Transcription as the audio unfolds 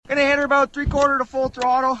gonna hit her about 3/4 to full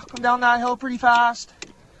throttle. Come down that hill pretty fast.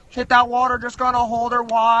 Hit that water, just gonna hold her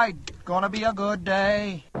wide. Gonna be a good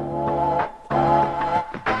day.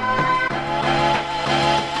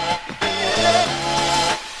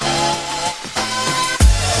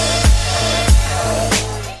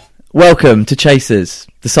 Welcome to Chasers,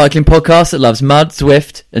 the cycling podcast that loves mud,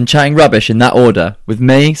 Zwift, and chatting rubbish in that order. With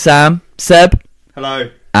me, Sam, Seb, hello,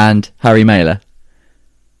 and Harry Mailer.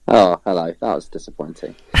 Oh, hello. That was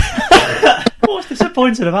disappointing. What's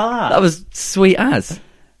disappointing about that? That was sweet as.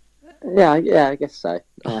 Yeah, I guess so.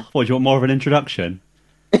 Yeah. What, do you want more of an introduction?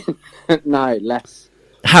 No, less.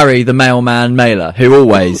 Harry, the mailman Mailer, who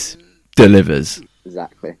always delivers.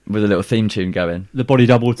 Exactly. With a little theme tune going. The body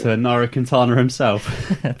double to Nairo Quintana himself.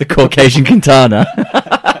 The Caucasian Quintana.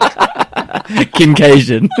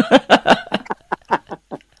 Kincasian.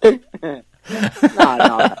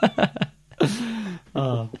 No.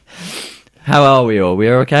 Oh. How are we all? We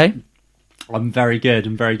are okay? I'm very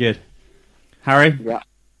good. Harry? Yeah.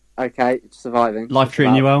 Okay, surviving. Life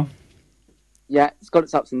treating you well? Yeah, it's got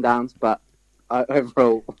its ups and downs, but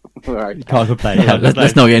overall, we're okay. You can't complain. Yeah,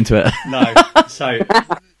 let's not get into it. No. So,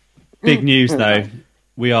 big news though.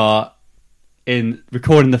 We are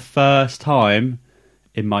recording the first time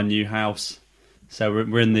in my new house. So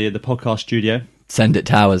we're in the podcast studio. Send it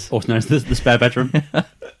Towers. Also known as the spare bedroom.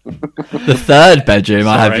 The third bedroom,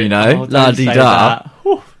 Sorry. I have you know. Oh, don't La di say da. that.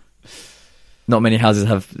 Whew. Not many houses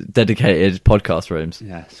have dedicated podcast rooms.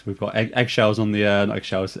 Yes, we've got eggshells on the not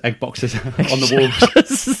eggshells, egg boxes on the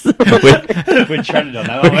walls. We're treading on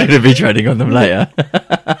that, We're aren't we? going to be treading on them later.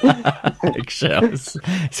 Eggshells.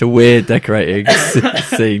 It's a weird decorating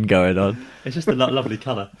scene going on. It's just a lovely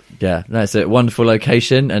colour. Yeah, no, it's a wonderful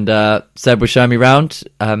location, and Seb was showing me round.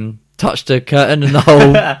 Touched a curtain, and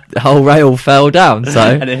the whole rail fell down. So,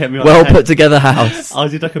 And it hit me on well the head. put together house. I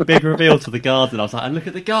did like a big reveal to the garden. I was like, and look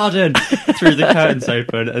at the garden! Threw the curtains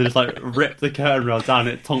open and just like ripped the curtain rail down.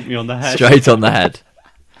 And it tonked me on the head. Straight on the head.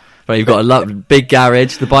 But you've got a big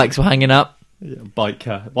garage. The bikes were hanging up, Bike.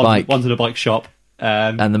 One's in a bike shop.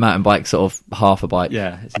 and the mountain bike sort of half a bike.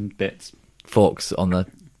 Yeah, it's in bits. Forks on the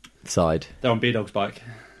side. They're on B-Dog's bike.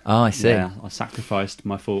 Oh, I see. Yeah, I sacrificed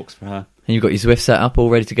my forks for her. And you've got your Zwift set up all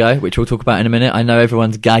ready to go, which we'll talk about in a minute. I know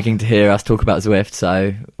everyone's gagging to hear us talk about Zwift,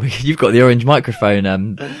 so you've got the orange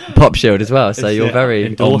microphone pop shield as well, so It's, you're very on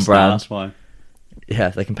endorsed now, brand. that's why. Yeah,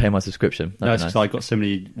 they can pay my subscription. No, That'd it's be because I got so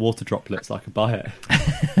many water droplets I could buy it.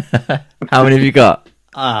 nice. How many have you got?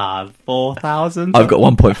 4,000? I've got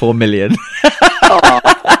 1.4 million.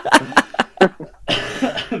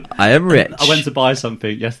 I am rich. I went to buy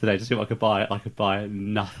something yesterday to see what I could buy. I could buy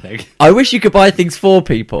nothing. I wish you could buy things for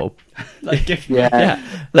people. Like, gift me. Yeah. Yeah.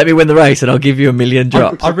 Let me win the race and I'll give you 1 million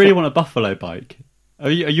drops. I really want a buffalo bike. Are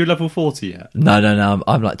you level 40 yet? No.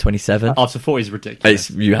 I'm like 27. Oh, so 40 is ridiculous.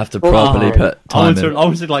 You have to properly put I time in.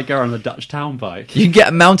 wanted to like go on the Dutch town bike. You can get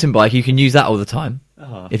a mountain bike. You can use that all the time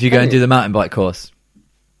Oh. if you go and do the mountain bike course.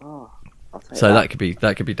 Oh, I'll take So that could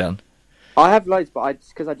be done. I have loads, but I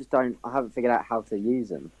haven't figured out how to use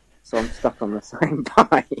them. So I'm stuck on the same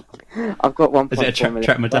bike. I've got 1.4 Is it a million.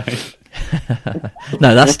 Trek Medone?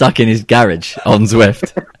 No, that's stuck in his garage on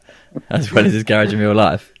Zwift, as well as his garage in real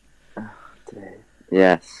life.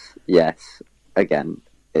 Yes. Again,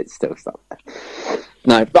 it's still stuck there.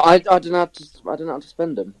 No, but I don't know how to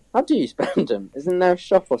spend them. How do you spend them? Isn't there a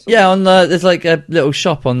shop or something? Yeah, there's like a little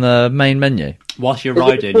shop on the main menu. Whilst you're Is it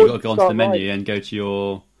riding, before you've got to go you onto the start menu riding? and go to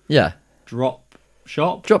your Yeah, drop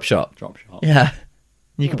shop. drop shop. Drop shop. Yeah,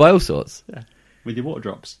 you can buy all sorts. With your water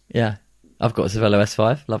drops. Yeah, I've got a Cervelo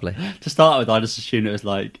S5. Lovely. To start with, I just assumed it was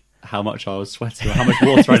like how much I was sweating or how much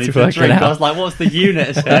water I need To to work it drink. out. I was like, what's the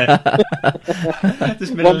units here?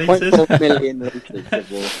 Just millilitres. 1.4 million litres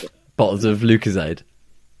of water. Bottles of Lucozade.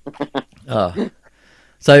 Oh.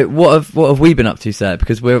 So what have we been up to, Seb?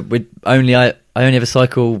 Because I only have a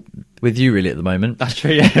cycle with you really at the moment. That's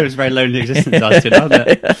true, yeah. It was a very lonely existence I did, hasn't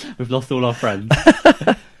it? We've lost all our friends.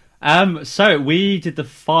 So we did the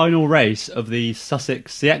final race of the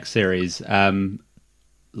Sussex CX series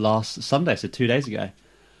last Sunday, so 2 days ago.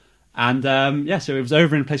 And so it was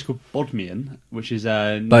over in a place called Bodmian, which is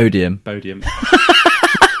Bodium. Bodium.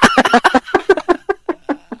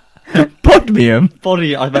 Bodmium.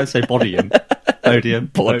 I was about to say Bodium. Bodium.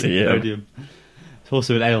 Bodium. Bodium. It's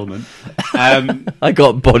also an ailment. I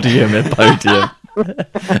got Bodium and Podium.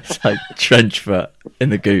 It's like trench foot in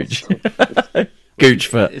the gooch. Gooch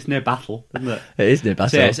foot. It's near Battle, isn't it? It is near So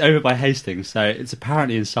Battle. yeah, it's over by Hastings, so it's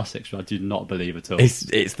apparently in Sussex, which I do not believe at all.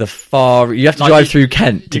 It's the far. You have to Like drive you- through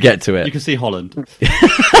Kent to get to it. You can see Holland.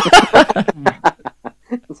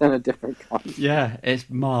 It's on a different continent. Yeah, it's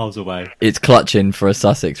miles away. It's clutching for a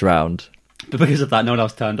Sussex round. But because of that, no one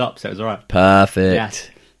else turned up, so it was all right. Perfect. Yes.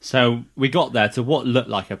 So we got there to what looked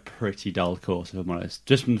like a pretty dull course, if I'm honest.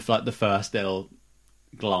 Just from like the first little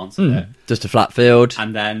glance at it. Just a flat field.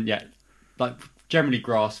 And then, like generally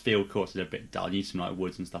grass field courses are a bit dull. You need some like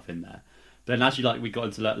woods and stuff in there. But then as we got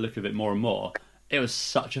into look at it more and more, it was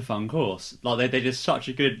such a fun course. Like they did such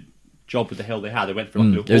a good job with the hill they had. They went for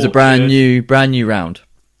like It was a brand new round.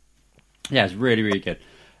 Yeah, it's really, really good.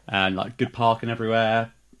 And like good parking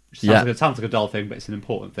everywhere. Sounds like a dull thing, but it's an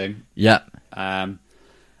important thing. Yeah.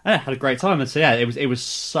 Yeah, had a great time. And so yeah, it was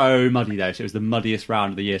so muddy though. So it was the muddiest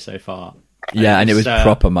round of the year so far. And it was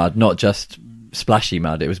proper mud, not just splashy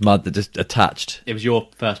mud. It was mud that just attached. It was your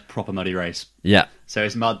first proper muddy race. Yeah. So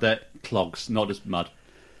it's mud that clogs, not just mud.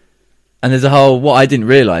 And there's what I didn't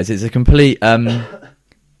realise, it's a complete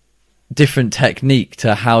different technique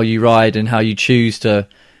to how you ride and how you choose to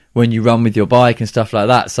when you run with your bike and stuff like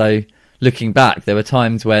that. So looking back, there were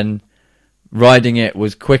times when riding it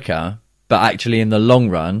was quicker, but actually in the long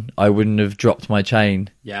run, I wouldn't have dropped my chain.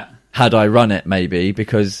 Yeah. Had I run it, maybe,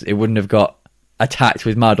 because it wouldn't have got attacked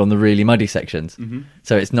with mud on the really muddy sections. Mm-hmm.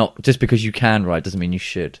 So it's not just because you can ride doesn't mean you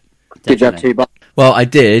should. Did you have two bikes? Well, I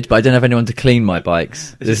did, but I didn't have anyone to clean my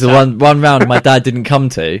bikes. This is the one round my dad didn't come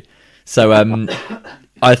to. So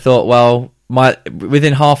I thought, well,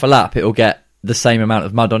 within half a lap, it'll get the same amount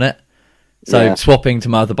of mud on it. So swapping to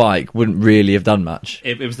my other bike wouldn't really have done much.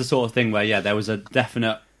 It was the sort of thing where, there was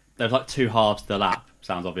like two halves to the lap.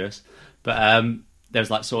 Sounds obvious. But there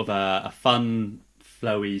was like sort of a fun,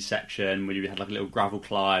 flowy section where you had like a little gravel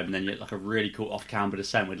climb, and then you had like a really cool off-camber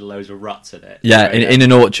descent with loads of ruts in it. Yeah, in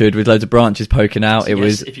an orchard with loads of branches poking out. So it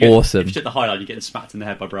was awesome. If you took the high line, you're getting smacked in the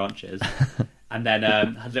head by branches. And then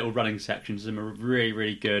had little running sections, some really,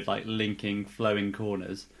 really good like linking, flowing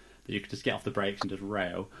corners that you could just get off the brakes and just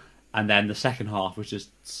rail. And then the second half was just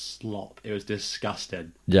slop. It was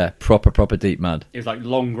disgusting. Yeah, proper deep mud. It was like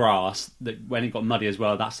long grass that when it got muddy as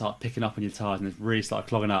well, that started picking up on your tyres and it really started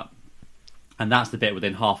clogging up. And that's the bit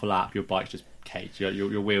within half a lap, your bike's just caged.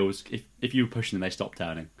 Your wheels, if you were pushing them, they stopped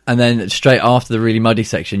turning. And then straight after the really muddy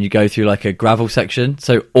section, you go through like a gravel section.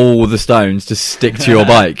 So all the stones just stick to your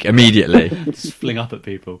bike immediately. Just fling up at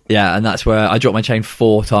people. Yeah, and that's where I dropped my chain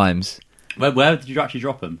 4 times. Where did you actually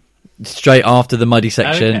drop them? Straight after the muddy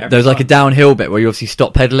section, there was like a downhill bit where you obviously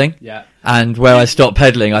stop pedalling. Yeah. And where I stopped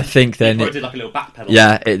pedalling, I think then it did like a little back pedal.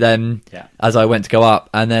 Yeah. As I went to go up,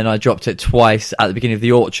 and then I dropped it twice at the beginning of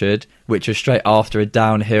the orchard, which was straight after a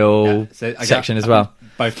downhill section as well.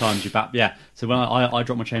 Both times you back. Yeah. So when I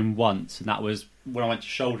dropped my chain once, and that was when I went to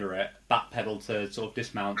shoulder it, back pedal to sort of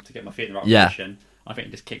dismount to get my feet in the right position. I think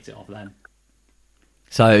it just kicked it off then.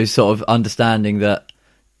 So sort of understanding that.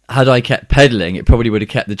 Had I kept pedalling, it probably would have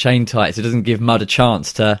kept the chain tight, so it doesn't give mud a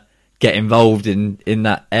chance to get involved in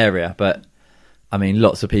that area. But I mean,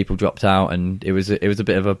 lots of people dropped out, and it was a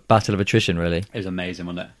bit of a battle of attrition, really. It was amazing,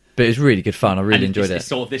 wasn't it? But it was really good fun. I really enjoyed it. It's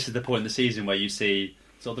sort of, this is the point in the season where you see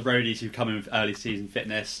sort of the roadies who come in with early season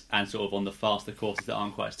fitness and sort of on the faster courses that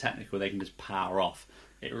aren't quite as technical, they can just power off.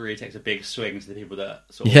 It really takes a big swing to the people that are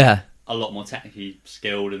sort of a lot more technically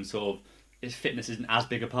skilled and sort of. Fitness isn't as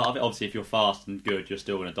big a part of it. Obviously, if you're fast and good, you're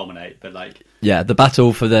still going to dominate. But the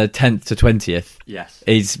battle for the 10th to 20th,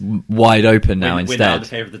 is wide open now. Instead, we're now in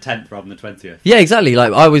favour of the 10th rather than the 20th. Yeah, exactly.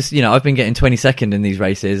 Like I was, I've been getting 22nd in these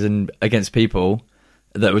races and against people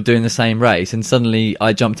that were doing the same race, and suddenly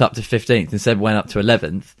I jumped up to 15th and Seb went up to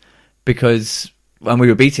 11th because when we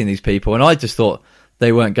were beating these people, and I just thought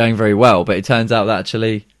they weren't going very well. But it turns out that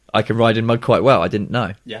actually I can ride in mud quite well. I didn't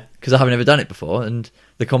know. Yeah, because I haven't ever done it before, and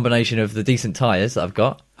the combination of the decent tyres that I've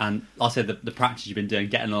got. And I said the practice you've been doing,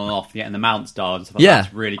 getting on and off, getting the mounts dialed and stuff like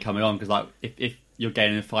that's really coming on. Because like if you're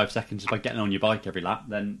gaining in 5 seconds just by getting on your bike every lap,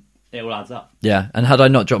 then it all adds up. Yeah, and had I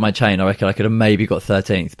not dropped my chain, I reckon I could have maybe got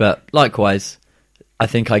 13th. But likewise, I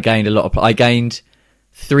think I gained I gained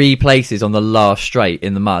 3 places on the last straight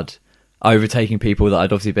in the mud, overtaking people that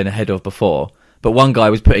I'd obviously been ahead of before. But one guy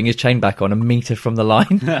was putting his chain back on a metre from the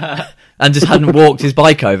line and just hadn't walked his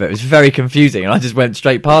bike over. It was very confusing, and I just went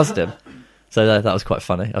straight past him. So that was quite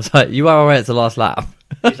funny. I was like, you are all right at the last lap.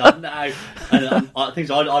 He's like, no. And I think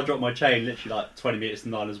so. I dropped my chain literally like 20 metres to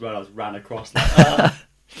 9 as well. I was ran across.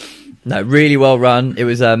 No, really well run. It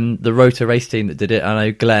was the Rota race team that did it. I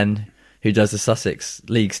know Glenn, who does the Sussex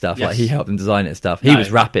League stuff, like he helped them design it and stuff. He was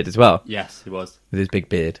rapid as well. Yes, he was. With his big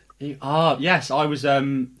beard. Yes, I was...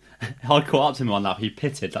 I caught up to him on that. He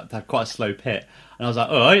pitted, had quite a slow pit, and I was like,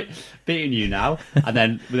 "All right, beating you now." And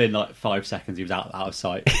then within like 5 seconds, he was out of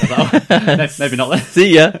sight. I was like, oh, maybe not.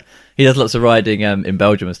 See ya. He does lots of riding in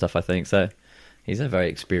Belgium and stuff, I think. So he's a very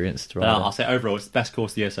experienced rider. I'll say overall, it's the best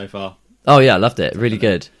course of the year so far. Oh yeah, I loved it. Really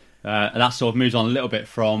good. And that sort of moves on a little bit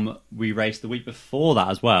from we raced the week before that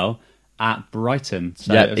as well at Brighton.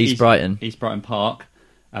 So Yeah, it was East Brighton. East Brighton Park,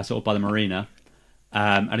 sort of by the marina.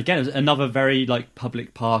 And again, it was another very like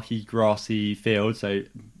public parky, grassy field. So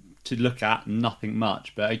to look at, nothing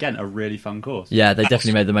much, but again, a really fun course. Yeah, they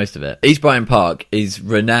definitely made the most of it. East Brighton Park is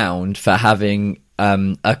renowned for having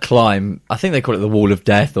a climb. I think they call it the Wall of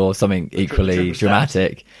Death or something equally triple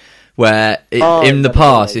dramatic, where in the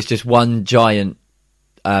past it's just one giant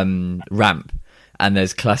ramp, and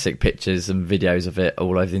there's classic pictures and videos of it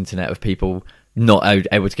all over the internet of people not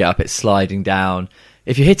able to get up it, sliding down.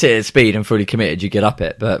 If you hit it at speed and fully committed, you get up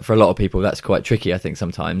it, but for a lot of people that's quite tricky, I think,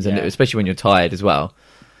 sometimes, and especially when you're tired as well.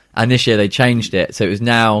 And this year they changed it, so it was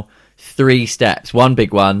now 3 steps, one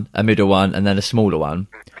big one, a middle one, and then a smaller one,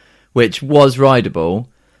 which was rideable,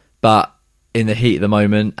 but in the heat of the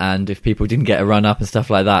moment, and if people didn't get a run up and stuff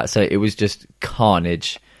like that, so it was just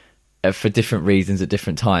carnage for different reasons at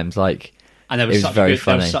different times. Like, and there was, it was very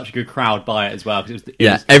funny. There was such a good crowd by it as well. Cause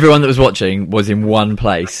everyone that was watching was in one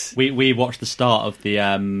place. We watched the start of the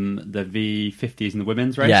V50s in the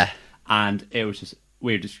women's race, and it was just.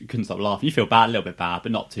 We just couldn't stop laughing. You feel bad, a little bit bad,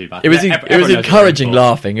 but not too bad. It was encouraging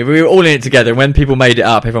laughing. We were all in it together, and when people made it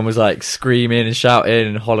up, everyone was like screaming and shouting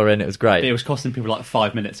and hollering. It was great. It was costing people like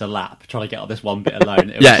 5 minutes a lap trying to get up this one bit alone.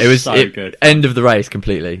 It was so good. End of the race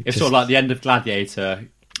completely. It's sort of like the end of Gladiator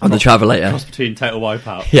on the Travelator. Cross between Total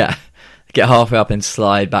Wipeout. Yeah, get halfway up and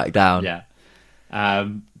slide back down. Yeah,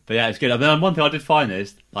 but yeah, it's good. And then one thing I did find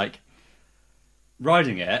is like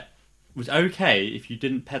riding it was okay if you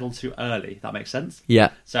didn't pedal too early. That makes sense. Yeah.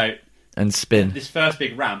 So and spin this first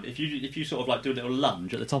big ramp. If you sort of like do a little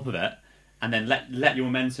lunge at the top of it, and then let your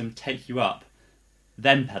momentum take you up,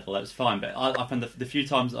 then pedal. That was fine. But I found the few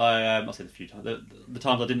times the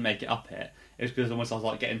times I didn't make it up it was because almost I was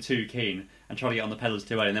like getting too keen and trying to get on the pedals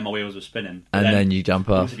too early, and then my wheels were spinning. But then you jump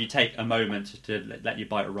off. If you take a moment to let your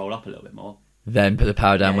bike roll up a little bit more, then put the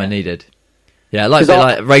power down when needed. Yeah, like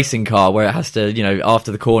a racing car where it has to,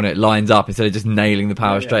 after the corner it lines up instead of just nailing the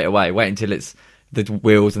power straight away. Wait until the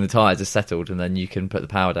wheels and the tyres are settled, and then you can put the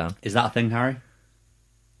power down. Is that a thing, Harry?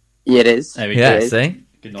 Yeah, it is. See?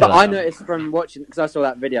 But I noticed from watching, because I saw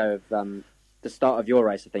that video of the start of your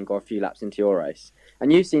race, I think, or a few laps into your race,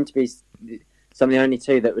 and you seem to be some of the only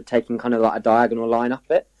two that were taking kind of like a diagonal line up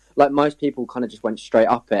it. Like most people kind of just went straight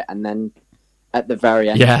up it and then at the very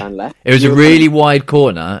end turned left. It was a really wide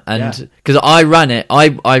corner, and because I ran it,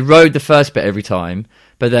 I rode the first bit every time,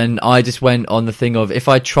 but then I just went on the thing of if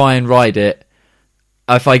I try and ride it,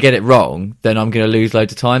 if I get it wrong, then I'm going to lose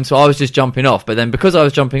loads of time. So I was just jumping off, but then because I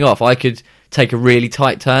was jumping off, I could take a really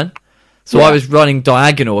tight turn. So I was running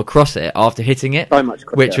diagonal across it after hitting it, so much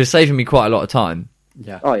quicker, which was saving me quite a lot of time.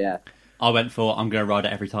 Yeah. Oh yeah. I went for I'm going to ride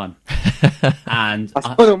it every time, and I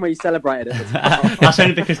saw the one where you celebrated it. That's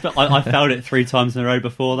only because I failed it 3 times in a row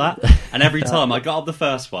before that, and every time I got up the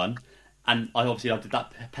first one, and I did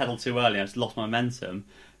that pedal too early. I just lost my momentum.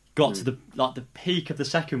 Got to the peak of the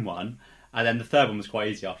second one, and then the third one was quite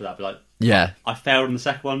easy after that. But I failed in the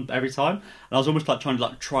second one every time, and I was almost like trying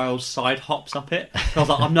to trial side hops up it. So I was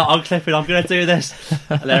like, I'm not unclipping, I'm going to do this.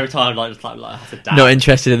 And then every time I just have to dash. Not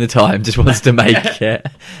interested in the time, just wants to make it.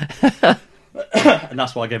 And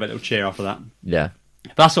that's why I gave it a little cheer after that. Yeah.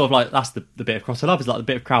 But that's sort of that's the bit of cross I love, is like the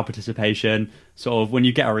bit of crowd participation, sort of when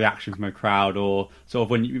you get a reaction from a crowd, or sort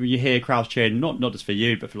of when you hear crowds cheering, not just for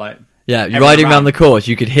you, but for you're riding around the course,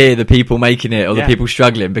 you could hear the people making it or the people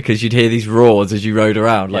struggling, because you'd hear these roars as you rode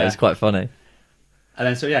around. It's quite funny.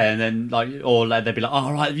 And then they'd be like,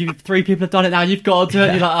 "Oh, right, 3 people have done it now. You've got to do it."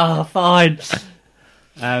 And you're like, "Oh, fine."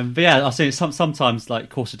 But I think sometimes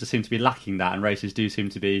courses just seem to be lacking that, and races do seem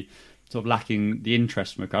to be sort of lacking the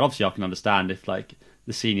interest from a crowd. Obviously, I can understand if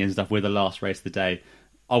the seniors and stuff were the last race of the day.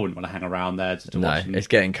 I wouldn't want to hang around there just to watch. No, it's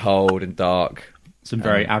getting cold and dark. Some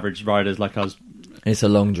very average riders like us. It's a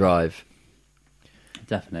long drive.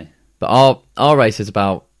 Definitely. But our race is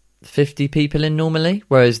about 50 people in normally,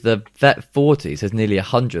 whereas the Vet 40s has nearly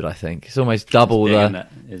 100, I think. It's almost double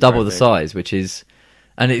the size, which is...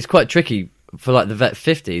 And it's quite tricky for the Vet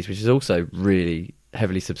 50s, which is also really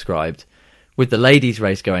heavily subscribed. With the ladies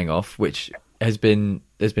race going off, which there's been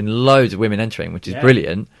loads of women entering, which is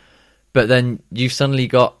brilliant. But then you've suddenly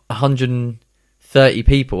got 130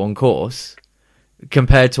 people on course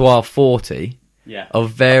compared to our 40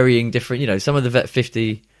 of varying different, some of the Vet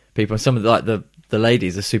 50 people and some of the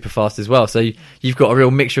ladies are super fast as well. So you've got a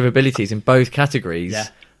real mixture of abilities in both categories,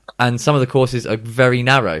 and some of the courses are very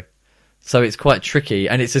narrow. So it's quite tricky,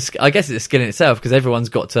 and I guess it's a skill in itself, because everyone's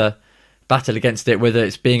got to battle against it, whether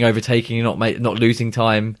it's being overtaking and not losing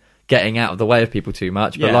time, getting out of the way of people too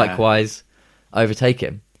much, but likewise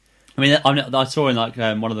overtaking. I mean, I saw in like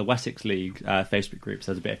one of the Wessex League Facebook groups,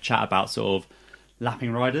 there's a bit of chat about sort of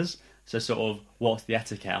lapping riders. So sort of what's the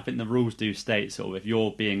etiquette? I think the rules do state sort of if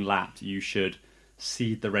you're being lapped, you should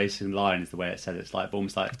cede the racing line. Is the way it said. It's like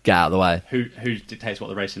almost like Get out of the way. Who dictates what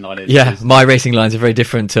the racing line is? Yeah, my racing lines are very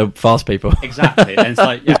different to fast people. Exactly, and it's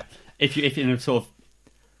like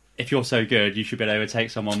if you're so good, you should be able to overtake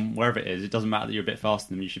someone wherever it is. It doesn't matter that you're a bit faster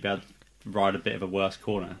than them. You should be able to ride a bit of a worse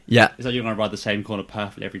corner. Yeah, it's like you're going to ride the same corner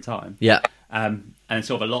perfectly every time. Yeah, and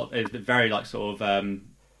sort of it's very like sort of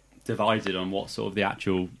divided on what sort of the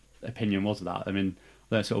actual opinion was of that. I mean,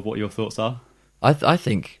 that's sort of what your thoughts are. I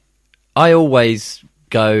think I always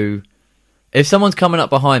go if someone's coming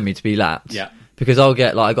up behind me to be lapped. Yeah, because I'll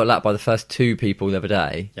get like I got lapped by the first 2 people the other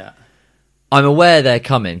day. Yeah. I'm aware they're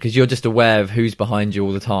coming because you're just aware of who's behind you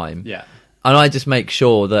all the time. Yeah. And I just make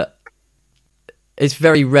sure that it's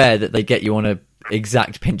very rare that they get you on a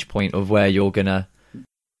exact pinch point of where you're gonna.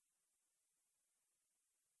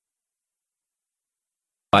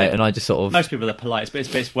 Right, and I just sort of. Most people are polite,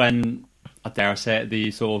 but it's when, I dare I say it,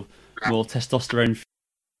 the sort of more testosterone.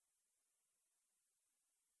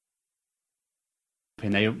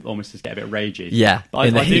 And they almost just get a bit ragey. Yeah, but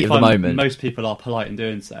in the heat of the moment. Most people are polite in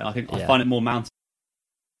doing so. I think I find it more mountain.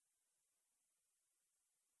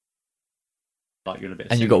 Like you're a bit.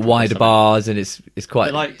 And you've got wider bars, and it's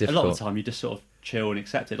quite like difficult. A lot of the time, you just sort of chill and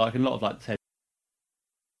accept it. Like a lot of like.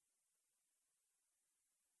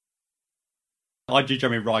 I do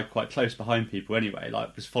generally ride quite close behind people anyway.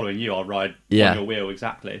 Like just following you, I'll ride on your wheel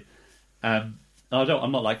exactly. I'm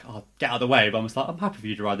not like, get out of the way, but I'm just like, I'm happy for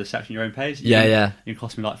you to ride this section at your own pace. You can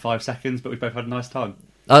cost me like 5 seconds, but we've both had a nice time.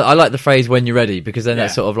 I like the phrase "when you're ready" because then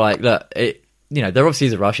that's sort of like, look, there obviously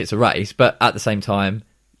is a rush, it's a race, but at the same time,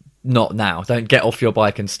 not now. Don't get off your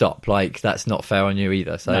bike and stop. Like that's not fair on you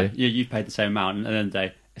either. So you've paid the same amount, and at the end of the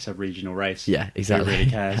day, it's a regional race. Yeah, exactly. Who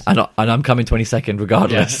really cares? And I'm coming 22nd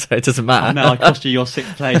regardless, so it doesn't matter. No, I cost you your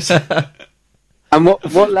 6th place. And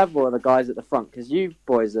what level are the guys at the front? Because you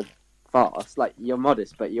boys are fast, like you're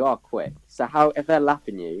modest, but you are quick. So if they're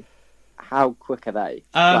lapping you, how quick are they?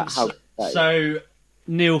 So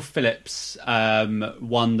Neil Phillips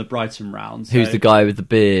won the Brighton round. Who's the guy with the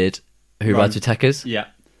beard who rides with Techers? Yeah.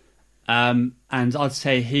 And I'd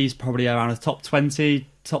say he's probably around a top 20,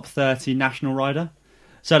 top 30 national rider.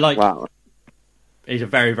 So wow. He's a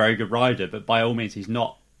very, very good rider, but by all means, he's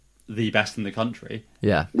not the best in the country.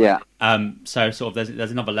 Yeah. So sort of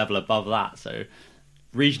there's another level above that. So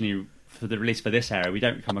regionally, for the release for this area, we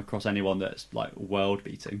don't come across anyone that's like world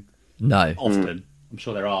beating. No. Often. I'm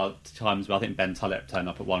sure there are times where I think Ben Tullett turned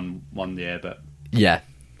up at one year, but yeah,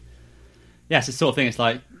 it's the sort of thing. It's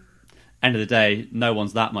like end of the day, no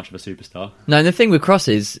one's that much of a superstar. No, and the thing with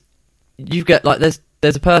crosses, you get like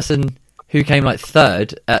there's a person who came like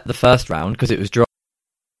 3rd at the first round because it was dry.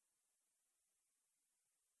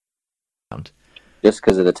 Just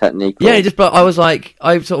because of the technique. Yeah, but I was like,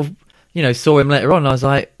 I sort of, saw him later on. And I was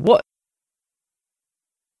like, what?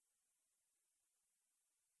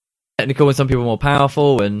 Technical, and some people are more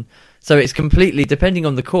powerful, and so it's completely depending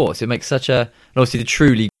on the course. It makes such a, and obviously the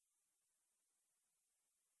truly.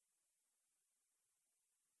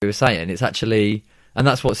 We were saying it's actually, and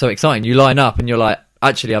that's what's so exciting. You line up and you're like,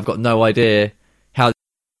 actually, I've got no idea how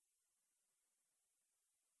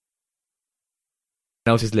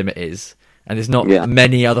else's limit is, and there's not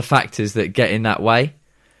many other factors that get in that way.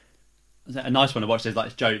 A nice one to watch is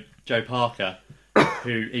like Joe Parker,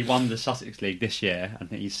 who he won the Sussex League this year. I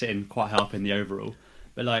think he's sitting quite high up in the overall,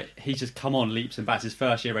 but like he's just come on leaps and bounds. His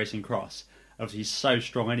first year racing cross. Obviously, he's so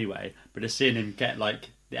strong anyway, but just seeing him get like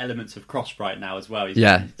the elements of cross right now as well.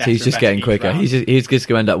 So he's just getting quicker. He's just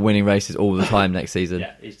going to end up winning races all the time next season.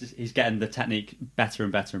 Yeah, he's getting the technique better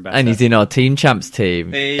and better and better. And he's in our Team Champs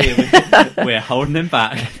team. We're holding him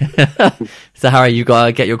back. So Harry, you got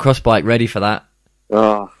to get your cross bike ready for that.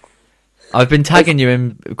 Oh. I've been tagging you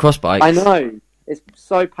in cross bikes. I know. It's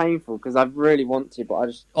so painful because I really want to, but I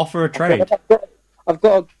just offer a trade. I've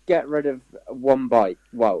got to get rid of one bike.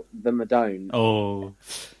 Well, the Madone. Oh.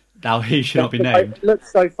 Now he should not be named. It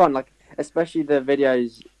looks so fun, like especially the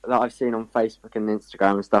videos that I've seen on Facebook and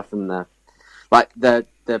Instagram and stuff, and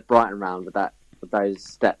the Brighton round with those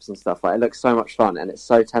steps and stuff. Like it looks so much fun, and it's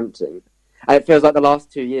so tempting. And it feels like the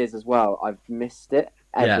last 2 years as well. I've missed it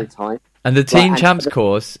every time. And the Team Champs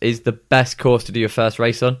course is the best course to do your first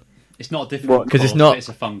race on. It's not a difficult course, it's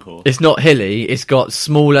a fun course. It's not hilly. It's got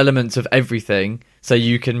small elements of everything, so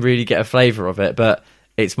you can really get a flavour of it. But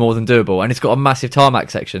it's more than doable, and it's got a massive tarmac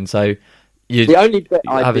section, so the only bit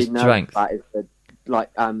I'd be nervous strength. about is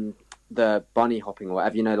the bunny hopping or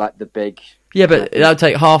whatever, like the big. Yeah, but that'll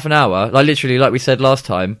take half an hour. Like literally, like we said last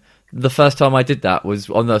time, the first time I did that was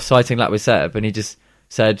on the cycling lap with Seb, and he just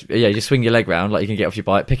said, yeah, you just swing your leg round, like you can get off your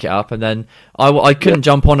bike, pick it up, and then I couldn't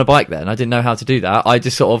jump on a bike then. I didn't know how to do that. I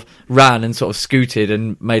just sort of ran and sort of scooted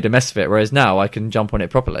and made a mess of it, whereas now I can jump on it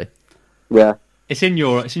properly. Yeah. It's in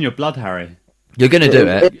your blood, Harry. You're going to do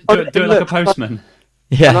it. Do it like a postman.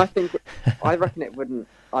 And Yeah, I reckon it wouldn't.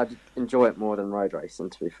 I'd enjoy it more than road racing.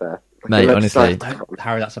 To be fair, Like, Mate, it looks honestly.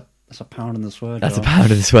 Harry, that's a pound in the swear jar. that's a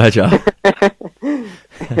pound in the swear jar.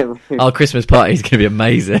 Our Christmas party is going to be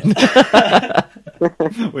amazing.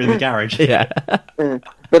 We're in the garage. Yeah.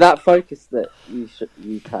 But that Focus that you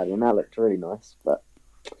had, and that looked really nice. But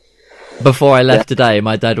Before I left today,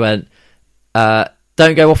 my dad went,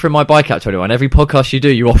 don't go offering my bike out to anyone. Every podcast you do,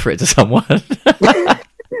 you offer it to someone.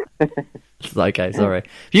 It's like, okay, sorry.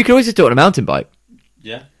 You can always just do it on a mountain bike.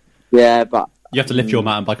 Yeah. yeah, but You have to lift your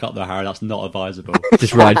mountain bike up though, Harry. That's not advisable.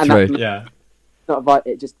 Just ride through. Yeah.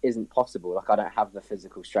 it just isn't possible. Like I don't have the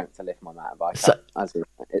physical strength to lift my mountain bike. So-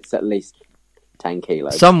 It's at least 10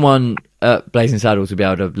 kilos. Someone at Blazing Saddles will be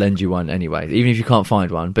able to lend you one anyway, even if you can't find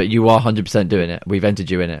one. But you are 100% doing it. We've entered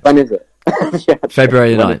you in it. When is it? Yeah,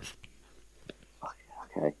 February the when 9th.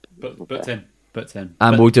 Okay. But 10.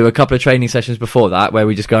 And we'll do a couple of training sessions before that where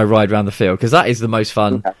we just go ride around the field, because that is the most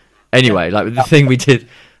fun. Okay. Anyway, like the thing we did.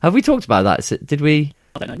 Have we talked about that? Did we?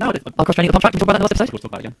 I don't know. No, Our cross training at the pump track? Did we talk about that in the last episode? We'll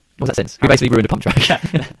talk about it again. What was that since? We basically ruined a pump track.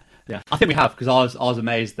 Yeah. I think we have, because I was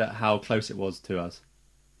amazed at how close it was to us.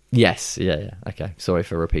 Yes, yeah. Okay, sorry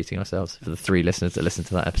for repeating ourselves for the 3 listeners that listened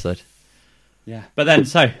to that episode. Yeah. But then,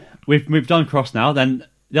 so we've done cross now. Then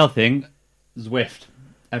the other thing, Zwift,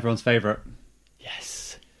 everyone's favourite.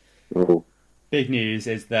 Yes. Ooh. Big news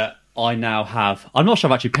is that I now have. I'm not sure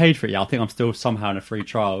I've actually paid for it yet. I think I'm still somehow in a free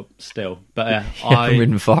trial still. But I've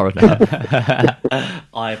ridden far enough.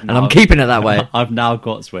 I've And now, I'm keeping it that way. I've now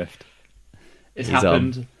got Zwift. It's He's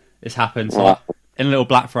happened. It's happened. So in a little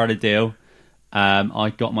Black Friday deal,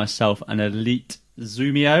 I got myself an Elite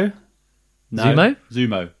Zumio. No, Zumo?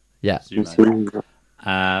 Zumo. Yeah.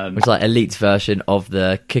 Zumo. Which is like Elite's version of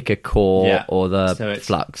the Kicker Core Yeah. or the So it's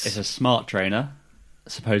Flux. a smart trainer,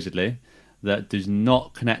 supposedly, that does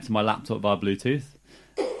not connect to my laptop via Bluetooth.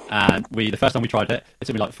 And the first time we tried it, it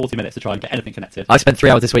took me like 40 minutes to try and get anything connected. I spent 3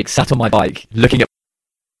 hours this week sat on my bike looking at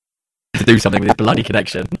to do something with this bloody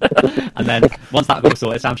connection. And then once that got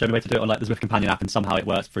sorted, Sam showed me a way to do it on like the Zwift Companion app, and somehow it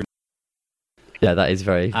works through. Yeah, that is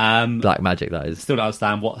very black magic, that is. Still don't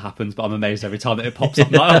understand what happens, but I'm amazed every time that it pops up.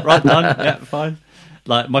 Like, oh, right, done. Yeah, fine.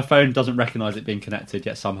 Like my phone doesn't recognise it being connected,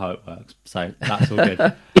 yet somehow it works. So that's all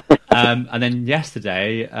good. And then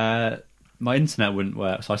yesterday, my internet wouldn't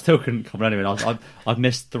work, so I still couldn't come anywhere. I've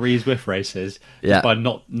missed 3 Zwift races just by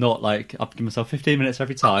not like I've given myself 15 minutes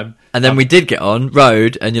every time. And then we did get on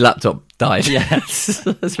road, and your laptop died. Yes,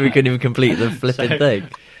 so we couldn't even complete the flipping thing.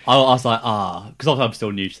 I was like, because I'm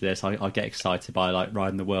still new to this. I get excited by like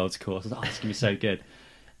riding the world's course. I was like, it's gonna be so good.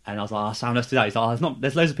 And I was like, Sam, let's do that. He's like,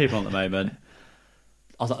 there's loads of people on at the moment.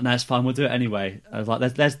 I was like, no, it's fine, we'll do it anyway. I was like,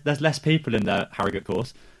 there's less people in the Harrogate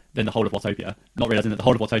course than the whole of Watopia. Not realising that the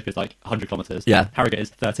whole of Watopia is like 100 kilometres. Yeah. Harrogate is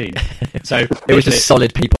 13. So It was just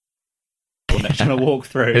solid people. trying to walk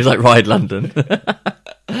through. It was like Ride London.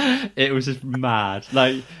 It was just mad.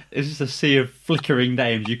 Like, it was just a sea of flickering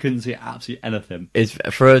names. You couldn't see absolutely anything. It's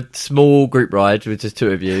for a small group ride with just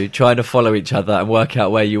 2 of you trying to follow each other and work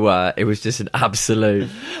out where you were. It was just an absolute.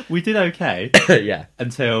 We did okay Yeah.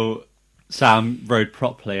 until Sam rode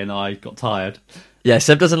properly and I got tired. Yeah,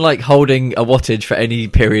 Seb doesn't like holding a wattage for any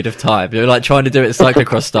period of time. You're like trying to do it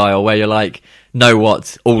cyclocross style, where you're like, no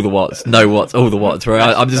watts, all the watts, no watts, all the watts. Where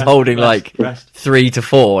I'm just holding like 3 to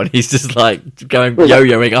 4, and he's just like going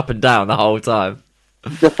yo-yoing up and down the whole time.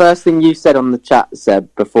 The first thing you said on the chat,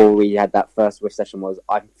 Seb, before we had that first Swift session was,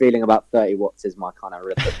 I'm feeling about 30 watts is my kind of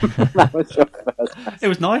rhythm. That was your first message. It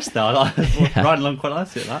was nice though. I was riding along quite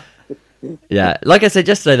nicely at that. Yeah, like I said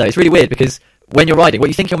yesterday though, it's really weird because when you're riding,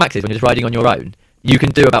 what you think your max is when you're just riding on your own, you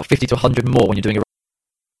can do about 50 to 100 more when you're doing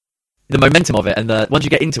the momentum of it, and once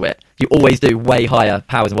you get into it, you always do way higher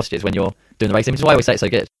powers and wattages when you're doing the racing, which is why I always say it's so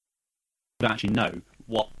good. I don't actually know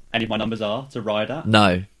what any of my numbers are to ride at.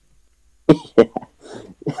 No.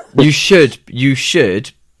 You should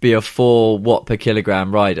be a 4 watt per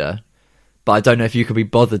kilogram rider, but I don't know if you could be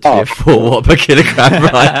bothered to be a 4 watt per kilogram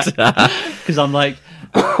rider. Because I'm like,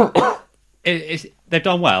 they've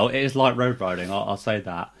done well. It is like road riding, I'll say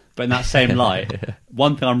that. But in that same light,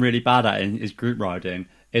 one thing I'm really bad at is group riding,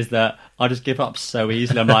 is that I just give up so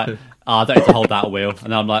easily. I'm like, I don't need to hold that wheel. And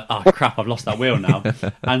then I'm like, oh crap, I've lost that wheel now.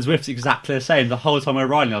 And Zwift's exactly the same. The whole time we were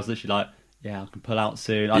riding, I was literally like, yeah, I can pull out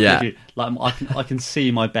soon. I can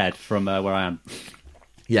see my bed from where I am.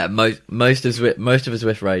 Yeah, most of a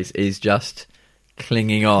Zwift race is just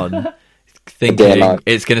clinging on, Dear thinking life.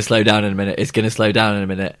 it's going to slow down in a minute. It's going to slow down in a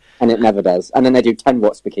minute. And it never does. And then they do 10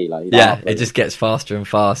 watts per kilo. You're Yeah, like, oh, it just gets faster and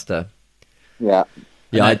faster. Yeah.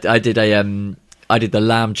 Yeah, I did I did the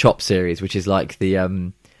lamb chop series, which is like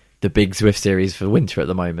the big Zwift series for winter at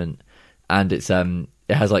the moment, and it's it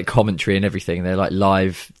has like commentary and everything. They like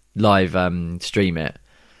live stream it,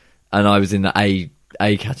 and I was in the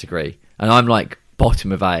A category, and I'm like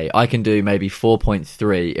bottom of A. I can do maybe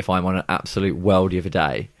 4.3 if I'm on an absolute worldie of a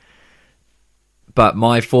day, but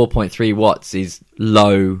my 4.3 watts is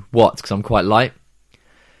low watts because I'm quite light,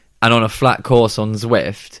 and on a flat course on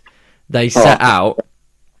Zwift, they set out.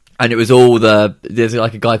 And it was there's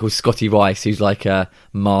like a guy called Scotty Rice who's like a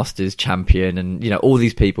Masters champion, and you know all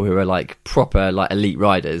these people who are like proper like elite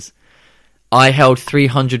riders. I held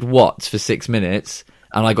 300 watts for 6 minutes,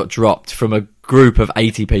 and I got dropped from a group of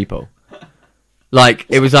 80 people. Like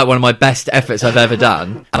it was like one of my best efforts I've ever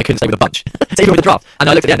done, and I couldn't stay with a bunch. So even with the draft, and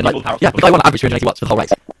I looked at the end and like, yeah, the guy won average 380 watts for the whole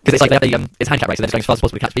race because it's like they have it's handicap race, so they're just going as fast as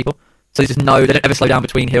possible to catch people. So there's just they don't ever slow down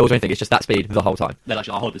between hills or anything. It's just that speed the whole time. They're like,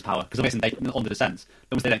 I hold this power because I'm guessing they on the descents.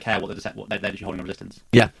 Almost they don't care what they're literally holding on resistance.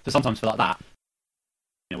 Yeah. So sometimes for like that,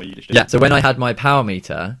 you know, where you just yeah. So when I had my power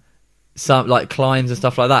meter, some like climbs and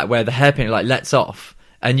stuff like that, where the hairpin like lets off,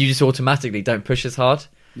 and you just automatically don't push as hard.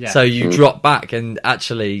 Yeah. So you drop back, and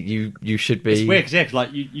actually you should be. It's weird because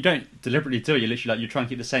like you don't deliberately do it. You literally like you try and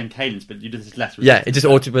keep the same cadence, but you do this less. Yeah, it just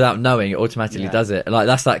without knowing, it automatically does it. Like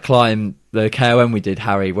that's that climb, the KOM we did,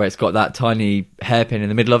 Harry, where it's got that tiny hairpin in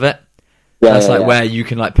the middle of it. Yeah, that's where you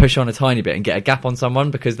can like push on a tiny bit and get a gap on someone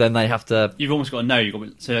because then they have to. You've almost got to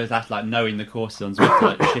know. So that's like knowing the courses on, so you have to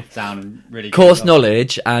like shift down and really. Course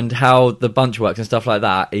knowledge and how the bunch works and stuff like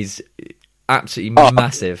that is absolutely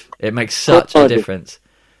massive. It makes such a difference.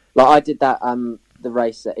 Like I did that the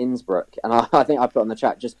race at Innsbruck, and I think I put on the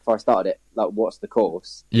chat just before I started it. Like, what's the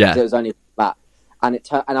course? Yeah, it was only that, and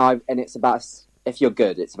it's about, if you're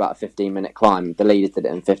good, it's about a 15-minute climb. The leaders did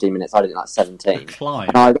it in 15 minutes. I did it in like 17. Climb.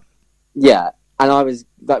 And I was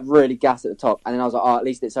like really gassed at the top, and then I was like, oh, at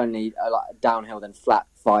least it's only like downhill, then flat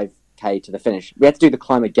 5k to the finish. We had to do the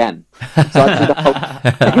climb again, so I did the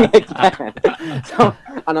whole thing again. So,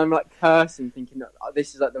 and I'm like cursing, thinking, oh,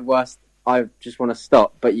 this is like the worst. I just want to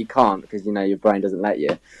stop, but you can't because you know your brain doesn't let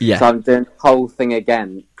you. Yeah. So I'm doing the whole thing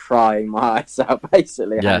again, crying my eyes out,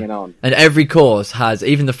 basically hanging on. And every course has,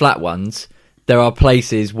 even the flat ones, there are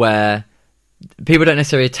places where people don't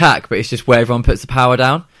necessarily attack, but it's just where everyone puts the power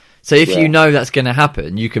down. So if you know that's going to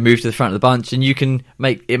happen, you can move to the front of the bunch, and you can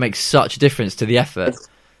makes such a difference to the effort.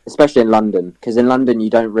 Especially in London, because in London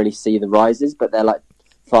you don't really see the rises, but they're like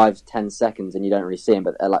 5-10 seconds, and you don't really see them,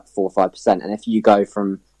 but they're like 4 or 5%. And if you go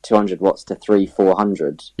from 200 watts to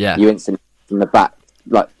 300-400, you instantly from the back,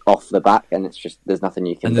 like off the back, and it's just there's nothing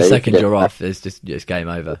you can do. And the second you're off, it's game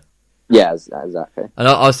over. Yeah, exactly. And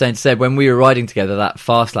I was saying to Seb, when we were riding together, that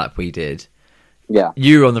fast lap we did,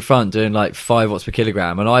 you were on the front doing like 5 watts per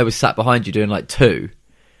kilogram, and I was sat behind you doing like 2,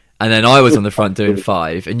 and then I was on the front doing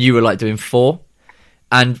 5, and you were like doing 4.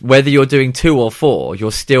 And whether you're doing 2 or 4,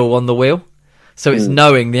 you're still on the wheel. So it's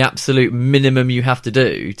knowing the absolute minimum you have to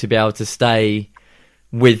do to be able to stay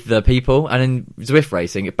with the people. And in Zwift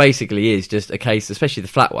racing, it basically is just a case, especially the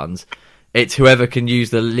flat ones, it's whoever can use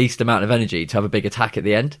the least amount of energy to have a big attack at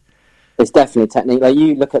the end. It's definitely technique. Like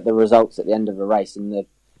you look at the results at the end of a race, and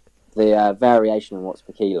the variation in watts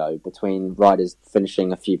per kilo between riders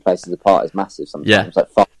finishing a few places apart is massive sometimes. Yeah.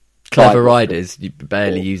 Like Clever riders, you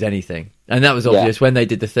barely use anything. And that was obvious when they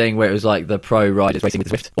did the thing where it was like the pro riders racing with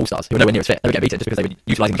the Zwift All-Stars, who were nowhere near as fit. They were getting beaten just because they were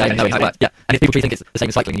utilising the game and knowing how it worked. Yeah. And if people think it's the same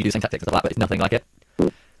as cycling, you do the same tactics and stuff like that, but it's nothing like it.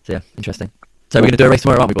 So yeah, interesting. So we're going to do a race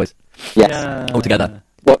tomorrow, aren't we, boys? Yes. All together.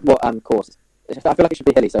 What course? I feel like it should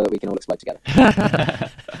be hilly so that we can all explode together.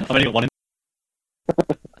 I've only got one in.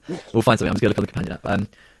 We'll find something. I'm just going to look on the companion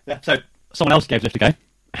app. So someone else gave Zwift a go.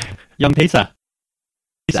 Young Peter.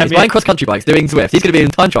 He's buying cross-country bikes, doing Zwift. He's going to be in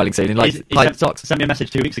time trialling soon in like socks. Sent me a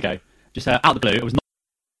message 2 weeks ago, just out of the blue. It was not.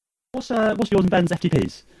 What's yours and Ben's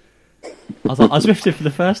FTPs? I was like, I Zwifted for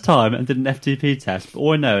the first time and did an FTP test, but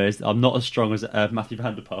all I know is that I'm not as strong as Matthew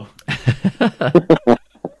Van Der Poel.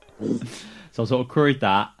 So I sort of queried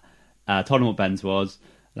that, told him what Ben's was,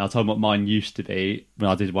 and I told him what mine used to be when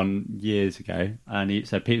I did one years ago. And he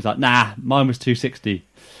said, Peter's like, nah, mine was 260.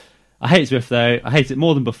 I hate Zwift though. I hate it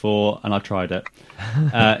more than before, and I tried it.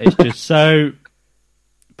 It's just so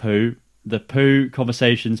poo. The poo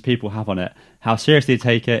conversations people have on it, how seriously they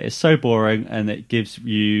take it. It's so boring, and it gives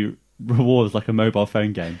you rewards like a mobile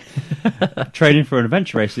phone game. Training for an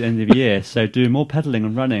adventure race at the end of the year, so doing more pedalling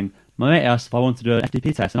and running. My mate asked if I wanted to do an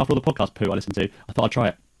FTP test, and after all the podcast poo I listened to, I thought I'd try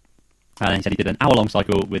it. And he said he did an hour-long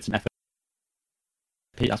cycle with some effort.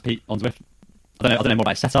 That's Pete on Zwift. I don't know more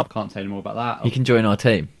about setup. Can't tell you more about that. You can join our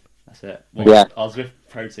team. That's it. Well, Yeah. Our Zwift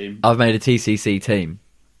Pro team. I've made a TCC team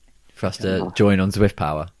for us to join on Zwift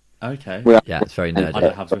Power. Okay. Yeah. Yeah, it's very I don't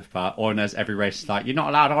nerdy. have Zwift power. Or knows every race is like, you're not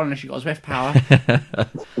allowed on unless you've got Zwift power.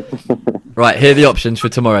 Right, here are the options for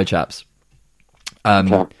tomorrow, chaps.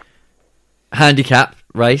 Okay. Handicap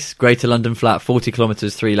race, Greater London Flat, 40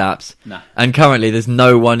 kilometres, 3 laps. Nah. And currently there's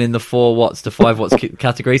no one in the 4 watts to 5 watts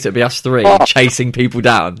category, so it'd be us 3 chasing people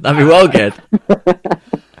down. That'd be well good.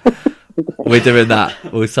 We're doing that.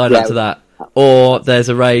 We'll sign up to that. Or there's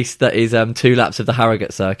a race that is 2 laps of the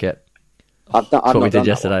Harrogate circuit. I've That's what we not did done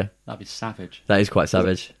yesterday. That'd be savage. That is quite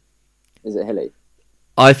savage. Is it hilly?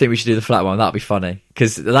 I think we should do the flat one. That'd be funny.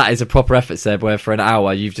 Because that is a proper effort, Seb, where for an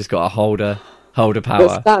hour you've just got to hold a power.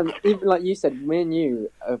 But Stan, even like you said, me and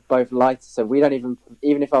you are both lighter, so we don't even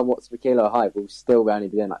if our watts per kilo are high, we'll still only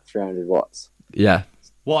be doing like 300 watts. Yeah.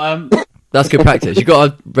 What? That's good practice. You've got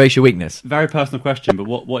to raise your weakness. Very personal question, but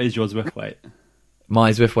what is your Zwift weight?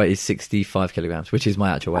 My Zwift weight is 65 kilograms, which is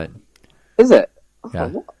my actual weight. Is it? Oh, Yeah.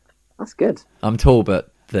 what? That's good. I'm tall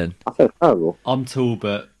but thin. I feel terrible. I'm tall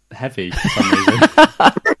but heavy for some reason.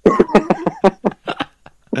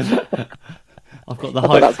 I've got the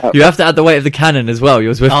height. You have to add the weight of the cannon as well.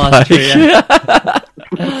 Your Zwift That's bike. true, yeah.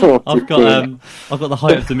 I've got the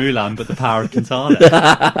height of the Mulan, but the power of Quintana.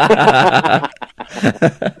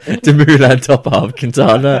 Demulan top half,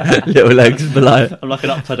 Quintana, little legs below. I'm like an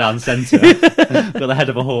upside down centaur. Got the head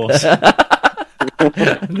of a horse.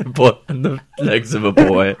 and the legs of a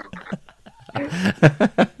boy.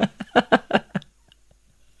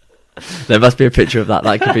 There must be a picture of that.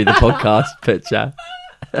 That could be the podcast picture.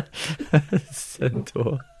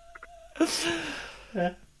 Centaur.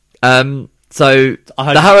 So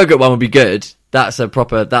the Harrogate one would be good. That's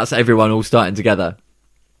everyone all starting together.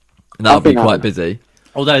 And that'll be quite busy.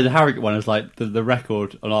 Although the Harrogate one is like the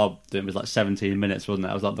record on our doing was like 17 minutes, wasn't it?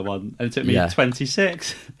 I was like the one, and it took me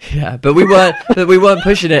 26. Yeah, but we weren't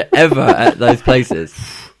pushing it ever at those places.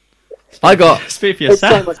 Speak for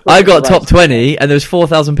yourself. I got top 20, and there was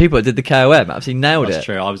 4,000 people that did the KOM. Absolutely nailed it. That's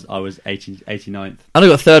true. I was 89th. And I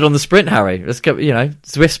got third on the sprint, Harry. Let's go.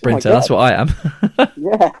 Zwift sprinter. That's what I am.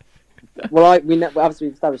 Yeah. Well, obviously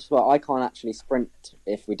we've established as well. I can't actually sprint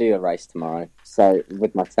if we do a race tomorrow. So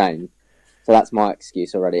with my team, so that's my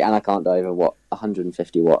excuse already. And I can't do over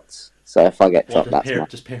 150 watts. So if I get dropped, that's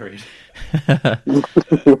just period. Yeah.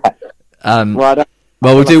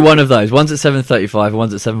 Well, we'll do one of those. One's at 7:35 and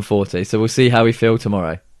one's at 7:40. So we'll see how we feel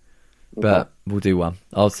tomorrow. But we'll do one.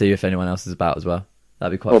 I'll see if anyone else is about as well.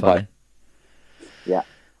 That'd be quite funny. Yeah.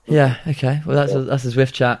 Yeah. Okay. Well, that's a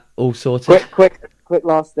Zwift chat all sorted. Quick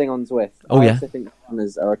last thing on Zwift. Oh, I yeah. also think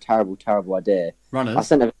runners are a terrible, terrible idea. Runners.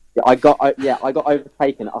 I got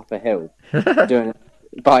overtaken up a hill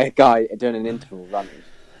by a guy doing an interval running.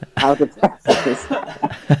 How depressing is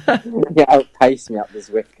that? He outpaced me up the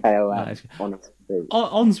Zwift KOM on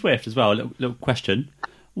Zwift as well. A little question: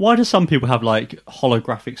 why do some people have like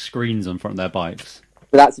holographic screens in front of their bikes?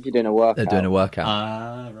 But that's if you're doing a workout. They're doing a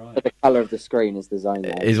workout. Right. But the colour of the screen is the zone.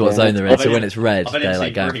 Is what zone they're in. So when it's red, they're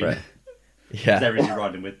like going for it. Yeah. They're really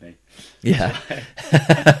riding with me. Yeah.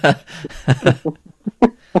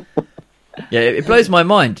 Yeah, it blows my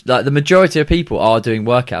mind. Like the majority of people are doing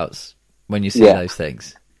workouts when you see those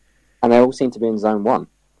things. And they all seem to be in zone 1,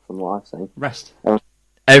 from what I've seen. Rest.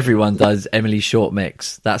 Everyone does Emily's short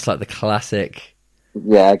mix. That's like the classic.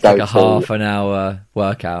 Yeah, like a half an hour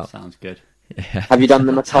workout. Sounds good. Yeah. Have you done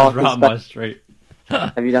the McCarthy right on my street.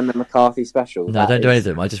 Have you done the McCarthy special? No, I don't do any of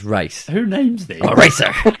them. I just race. Who names these? I'm a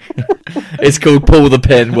racer. It's called pull the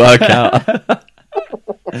pin workout.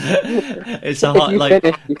 It's a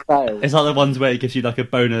it's like the ones where it gives you like a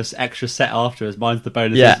bonus extra set afterwards. Mine's the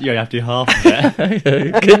bonus. Yeah. You only have to do half of it.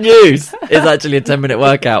 Good news. It's actually a 10-minute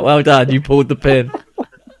workout. Well done. You pulled the pin.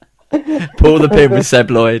 Pull the pin with Seb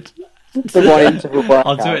Lloyd. The one interval workout.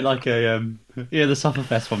 I'll do it like a the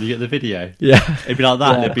Sufferfest one. You get the video. Yeah, it'd be like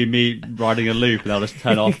that. And it'd be me riding a loop, and I'll just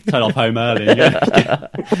turn off home early,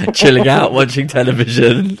 chilling out, watching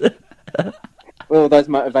television. All those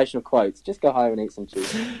motivational quotes. Just go home and eat some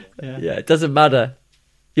cheese. Yeah, it doesn't matter.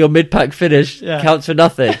 Your mid-pack finish counts for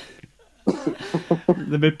nothing.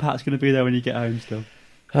 The mid-pack's going to be there when you get home still.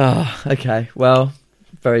 Oh, okay. Well,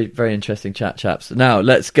 very, very interesting chat, chaps. Now,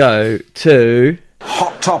 let's go to...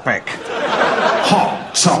 Hot topic.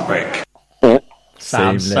 Hot topic.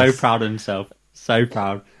 Sam's so proud of himself. So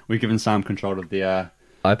proud. We've given Sam control of the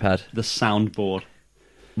iPad. The soundboard.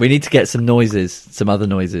 We need to get some noises, some other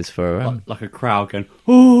noises for... like a crowd going,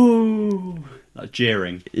 ooh! Like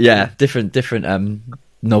jeering. Yeah, different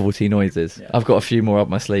novelty noises. Yeah. I've got a few more up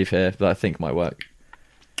my sleeve here that I think might work.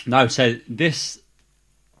 No, so this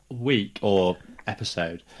week, or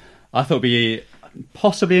episode, I thought it'd be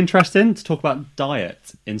possibly interesting to talk about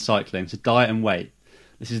diet in cycling. So diet and weight.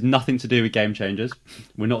 This is nothing to do with game changers.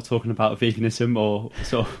 We're not talking about veganism or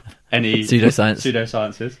sort of any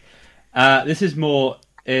pseudosciences. This is more.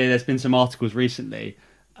 There's been some articles recently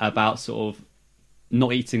about sort of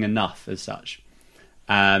not eating enough as such,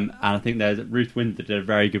 and I think there's Ruth Winder did a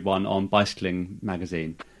very good one on Bicycling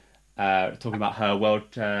magazine, talking about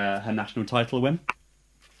her national title win,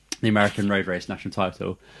 the American road race national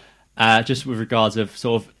title, just with regards of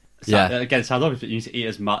sort of again, it sounds obvious, but you need to eat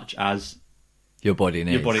as much as your body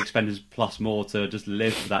needs. Your body expends plus more to just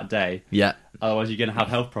live for that day. Yeah. Otherwise, you're going to have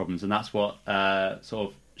health problems, and that's what sort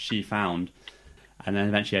of she found. And then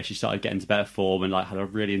eventually, she started getting into better form and like had a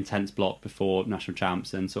really intense block before national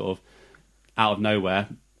champs, and sort of out of nowhere,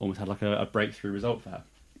 almost had like a breakthrough result for her.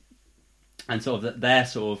 And sort of their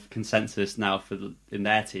sort of consensus now in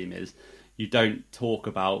their team is you don't talk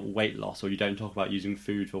about weight loss, or you don't talk about using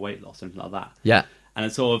food for weight loss, anything like that. Yeah. And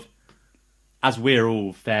it's sort of, as we're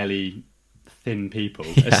all fairly thin people,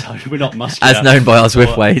 so we're not muscular, as known by our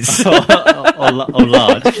Swift weights, or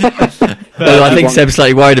large. Well, I think Seb's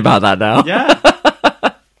slightly worried about that now.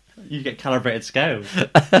 Yeah, you get calibrated scales.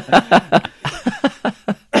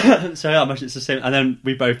 So yeah, much it's the same. And then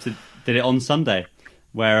we both did it on Sunday,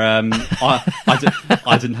 where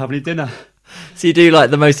I didn't have any dinner. So you do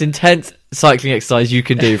like the most intense cycling exercise you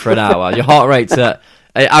can do for an hour. Your heart rate's at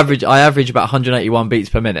I average about 181 beats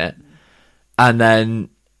per minute, and then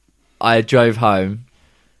I drove home.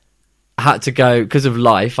 Had to go because of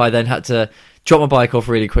life. I then had to drop my bike off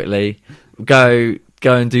really quickly, go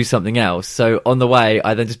and do something else. So on the way,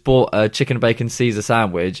 I then just bought a chicken and bacon Caesar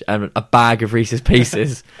sandwich and a bag of Reese's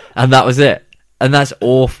Pieces, and that was it. And that's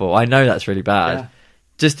awful. I know that's really bad. Yeah.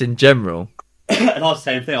 Just in general. And I was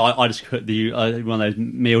the same thing. I just cooked one of those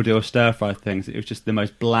meal deal stir fry things. It was just the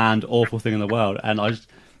most bland, awful thing in the world. And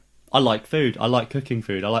I like food. I like cooking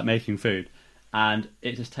food. I like making food. And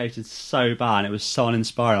it just tasted so bad. It was so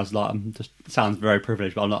uninspiring. I was like, it sounds very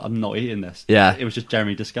privileged, but I'm not eating this. Yeah. It was just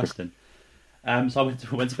generally disgusting. So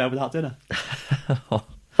I went to bed without dinner.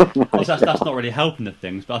 That's not really helping the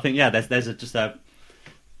things, but I think there's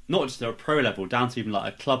not just at a pro level, down to even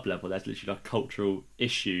like a club level. There's literally like a cultural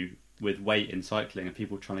issue with weight in cycling and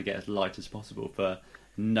people trying to get as light as possible for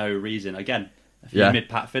no reason. Again, if you're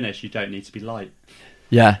mid-pack finish, you don't need to be light.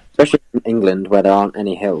 Yeah, especially in England where there aren't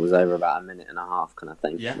any hills over about a minute and a half, kind of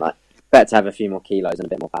thing. Yeah, like better to have a few more kilos and a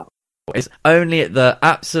bit more power. It's only at the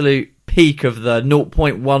absolute peak of the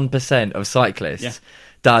 0.1% of cyclists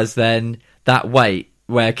does then that weight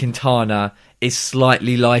where Quintana is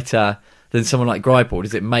slightly lighter than someone like Greipel.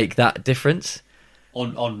 Does it make that difference?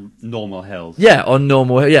 On normal hills. Yeah, on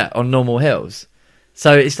normal hills.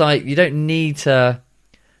 So it's like you don't need to.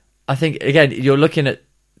 I think again you're looking at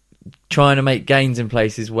trying to make gains in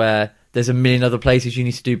places where there's a million other places you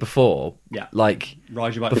need to do before. Yeah, like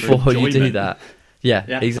ride your bike before you do that. Yeah.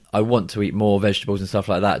 Yeah. I want to eat more vegetables and stuff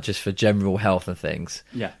like that just for general health and things.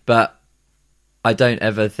 Yeah, but I don't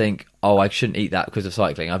ever think, I shouldn't eat that because of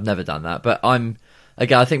cycling. I've never done that. But I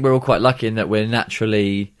think we're all quite lucky in that we're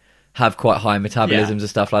naturally have quite high metabolisms and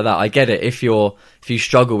stuff like that. I get it if you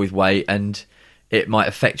struggle with weight and it might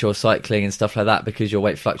affect your cycling and stuff like that because your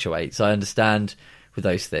weight fluctuates. I understand with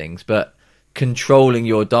those things, but controlling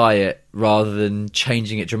your diet rather than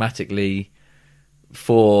changing it dramatically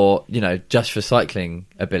for, just for cycling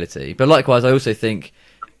ability. But likewise, I also think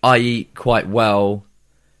I eat quite well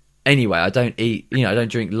anyway. I don't eat, I don't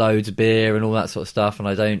drink loads of beer and all that sort of stuff, and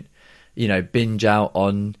I don't, binge out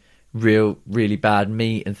on really bad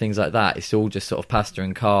meat and things like that. It's all just sort of pasta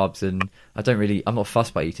and carbs, and I'm not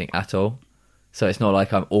fussed by eating at all. So it's not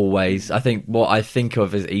like I'm always, I think what I think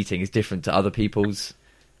of as eating is different to other people's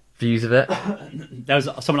views of it. There was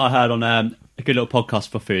someone I heard on a good little podcast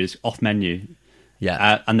for food, it's Off Menu.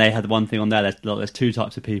 Yeah. And they had one thing on there, there's two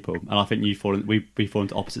types of people, and I think we fall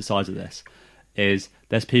into opposite sides of this, is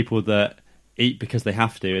there's people that eat because they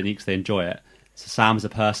have to and eat because they enjoy it. So Sam's a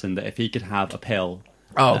person that if he could have a pill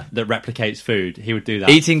that replicates food, he would do that.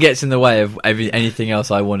 Eating gets in the way of anything else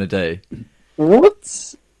I want to do.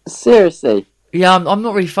 What? Seriously? Yeah, I'm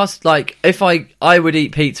not really fussed. Like, if I would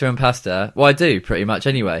eat pizza and pasta, well, I do pretty much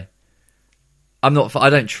anyway. I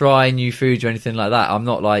don't try new foods or anything like that. I'm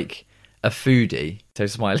not like a foodie. So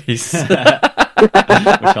smileys.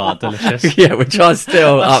 Which are delicious. Yeah, which are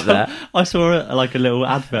still up there. I saw a little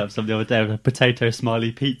advert of something the other day with a potato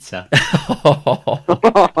smiley pizza.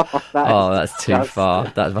 That's too far.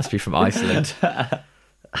 That must be from Iceland.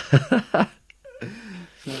 But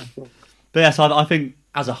yes, I think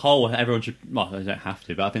as a whole, everyone should, well, they don't have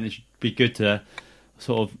to, but I think it should be good to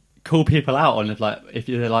sort of call people out on if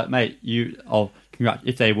you're like, mate,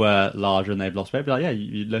 if they were larger and they've lost weight, be like, yeah,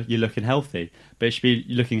 you're looking healthy. But it should be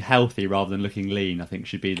looking healthy rather than looking lean. I think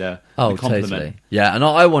should be the compliment. Totally. Yeah, and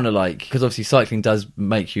I want to because obviously cycling does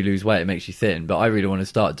make you lose weight, it makes you thin, but I really want to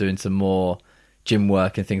start doing some more gym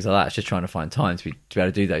work and things like that. It's just trying to find time to be able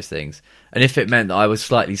to do those things. And if it meant that I was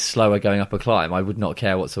slightly slower going up a climb, I would not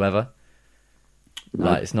care whatsoever.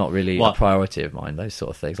 Like, it's not really a priority of mine, those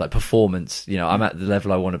sort of things. Like performance, I'm at the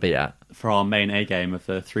level I want to be at. For our main A game of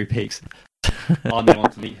the 3 Peaks, I'm the one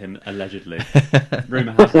to meet him, allegedly.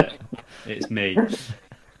 Rumour has it, it's me.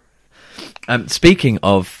 Speaking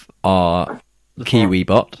of our Kiwi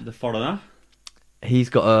bot, the foreigner, he's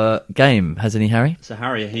got a game, hasn't he, Harry? So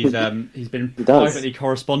Harry, he's been privately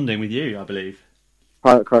corresponding with you, I believe.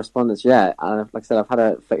 Private correspondence, yeah. And like I said, I've had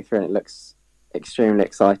a flick through and it looks extremely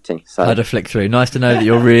exciting. So I had a flick through. Nice to know that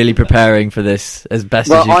you're really preparing for this as best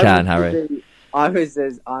as you can, Harry.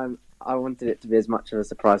 I wanted it to be as much of a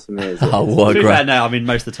surprise for me as what to be fair, no, I mean,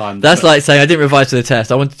 most of the time. That's like saying I didn't revise for the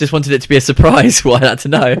test. I just wanted it to be a surprise. What I had to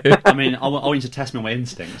know. I mean, I want you to test me on my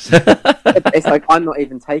instincts. It's like I'm not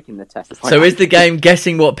even taking the test. Like, so is the game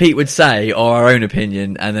guessing what Pete would say or our own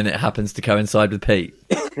opinion, and then it happens to coincide with Pete?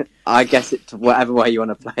 I guess it to whatever way you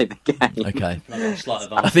want to play the game. Okay.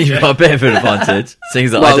 Slight I think you've got a bit of an advantage, seeing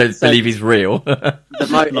that I don't believe he's real. The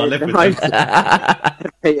motive,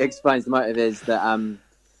 Pete explains the motive is that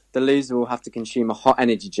the loser will have to consume a hot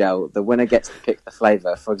energy gel. The winner gets to pick the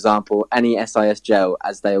flavour. For example, any SIS gel,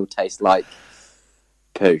 as they all taste like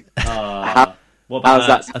poo. What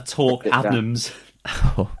about a Talk Adnams?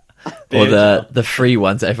 Or the free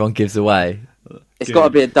ones that everyone gives away. It's got to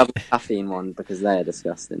be a double caffeine one because they are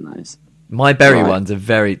disgusting, those. My berry ones are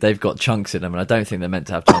they've got chunks in them, and I don't think they're meant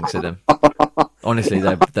to have chunks in them. Honestly,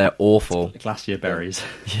 they're awful. Glacier berries.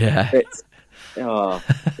 Yeah. It's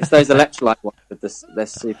those electrolyte ones. They're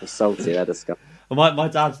super salty. They're disgusting. Well, my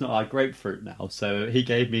dad's not like grapefruit now, so he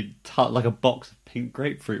gave me like a box of pink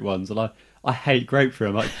grapefruit ones, and I hate grapefruit.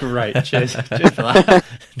 I'm like, great, cheers for that.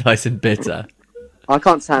 Nice and bitter. I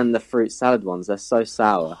can't stand the fruit salad ones. They're so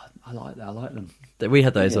sour. I like them. We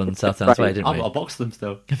had those on South Downs Way, didn't we? I've got a box of them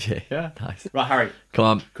still. Have you? Yeah. Nice. Right, Harry. Come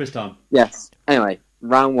on. Quiz time. Yes. Anyway,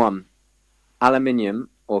 round 1. Aluminium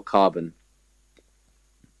or carbon?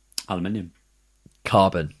 Aluminium.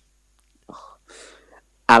 Carbon.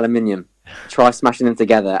 Aluminium. Try smashing them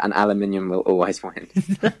together and aluminium will always win.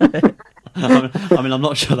 I mean, I'm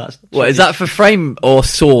not sure that's... What, is that for frame or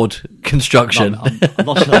sword construction? No, I'm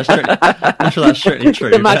not sure that's strictly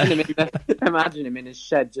true. Imagine him in his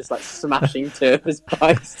shed just like smashing 2 of his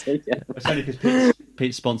bikes together. It's only because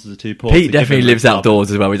Pete's sponsors are too poor. Pete definitely lives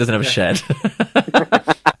outdoors as well. He doesn't have a shed.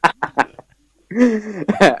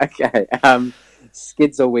 Okay.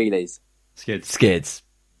 Skids or wheelies? Skids.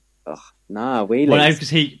 Oh, no, wheelies. Well, no,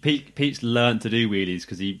 because Pete's learned to do wheelies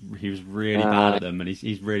because he was really bad at them, and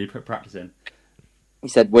he's really practicing. He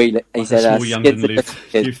said wheelie. He said small young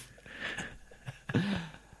skids.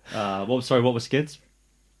 What was skids?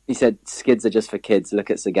 He said skids are just for kids. Look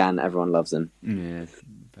at Sagan. Everyone loves them. Yeah,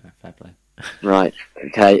 fair play. Right.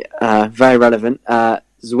 Okay. Very relevant.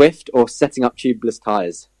 Zwift or setting up tubeless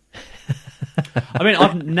tyres? I mean,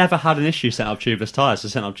 I've never had an issue setting up tubeless tyres, so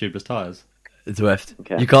setting up tubeless tyres. Zwift.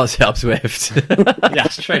 Okay. You can't set up Zwift. Yeah,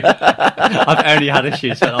 that's true. I've only had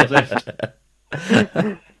issues setting up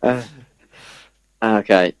Zwift.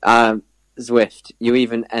 Okay. Zwift. You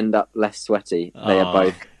even end up less sweaty. They are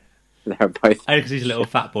both. Only because he's a little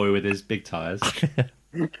fat boy with his big tyres.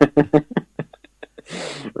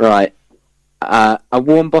 Right. A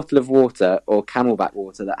warm bottle of water or Camelback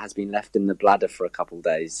water that has been left in the bladder for a couple of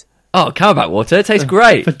days. Oh, Camelback water. It tastes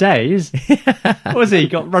great. For days? What was he?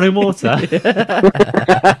 Got running water?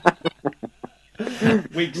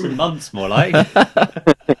 Weeks and months, more like.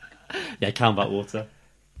 Yeah, Camelback water.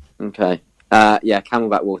 Okay. Yeah,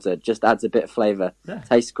 Camelback water. Just adds a bit of flavour. Yeah.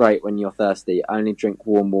 Tastes great when you're thirsty. Only drink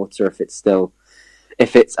warm water if it's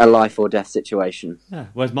a life or death situation. Yeah.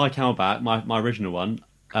 Whereas my Camelback, my original one,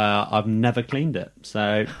 I've never cleaned it,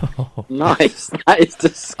 so... Nice. That is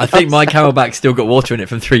disgusting. I think my Camelback's still got water in it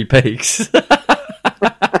from 3 Peaks.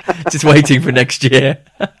 Just waiting for next year.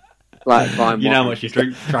 Like fine. You know how much you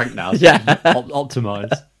drank now, so Yeah.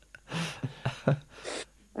 Optimise.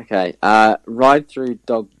 Okay. Ride through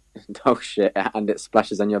dog shit and it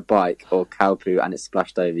splashes on your bike, or cow poo and it's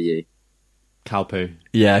splashed over you. Cow poo.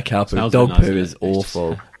 Yeah, cow poo. Smells Dog nice, poo isn't is it?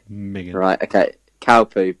 awful. Minging. Right. Okay. Cow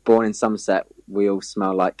poo. Born in Somerset, we all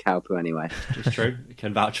smell like cow poo anyway. It's true. You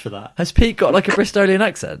can vouch for that. Has Pete got like a Bristolian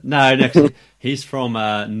accent? No, 'cause he's from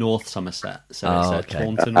North Somerset, so it's okay.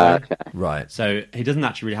 Taunton way. Okay. Right. So he doesn't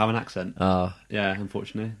actually really have an accent. Oh, Yeah,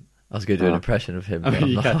 unfortunately. I was going to do an impression of him, but mean, I'm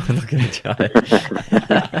you not going to try.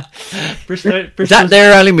 Bristol, Is that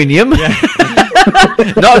there aluminium? Yeah.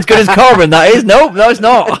 Not as good as carbon, that is. Nope, no, it's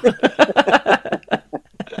not.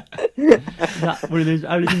 That one of those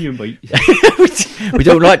aluminium bikes. We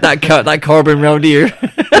don't like that carbon round here.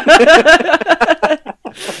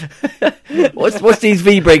 What's these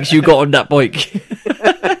V brakes you got on that bike?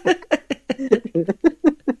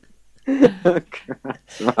 Oh,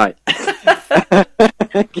 Christ. Right.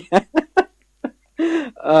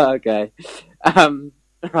 Okay.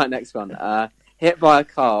 Right, next one. Hit by a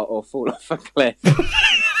car or fall off a cliff.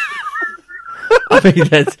 I mean,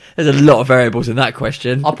 there's a lot of variables in that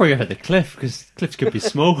question. I'll probably go for the cliff because cliffs could be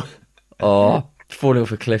small. Oh, falling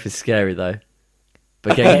off a cliff is scary though.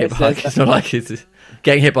 But getting hit by it's not like it's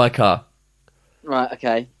getting hit by a car. Right.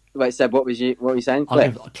 Okay. Wait, Seb, what were you saying? I'll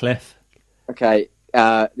Cliff. go for a cliff. Okay.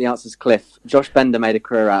 The answer's Cliff. Josh Bender made a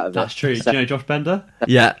career out of it. That's true. Do you know Josh Bender?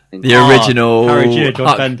 Yeah, the original Harry G.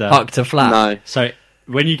 Josh Bender. Huck to flat. No. So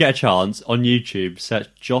when you get a chance on YouTube, search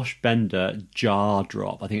Josh Bender jar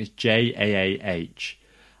drop. I think it's JAAH,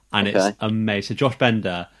 and it's amazing. So Josh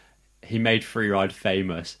Bender, he made Freeride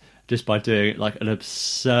famous just by doing like an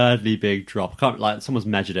absurdly big drop. I can't, like, someone's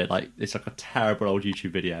measured it. Like, it's like a terrible old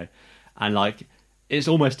YouTube video, and like it's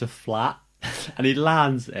almost a flat, and he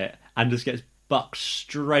lands it and just gets bucked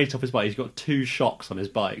straight off his bike. He's got 2 shocks on his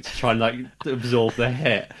bike to try and like absorb the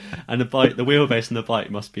hit, and the wheelbase on the bike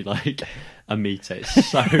must be like a meter. It's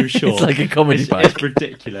so short. It's like a comedy bike. It's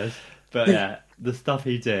ridiculous. But yeah, the stuff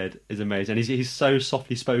he did is amazing. And he's so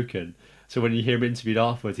softly spoken. So when you hear him interviewed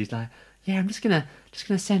afterwards, he's like, "Yeah, I'm just gonna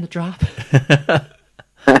send a drop."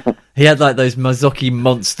 He had like those Mazzocchi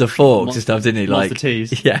monster forks and stuff, didn't he? Monster Like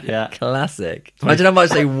tees. Yeah, classic. Imagine how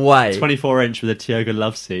much they weigh. 24-inch with a Tioga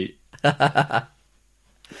love seat.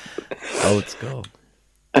 Old school.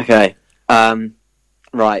 Okay.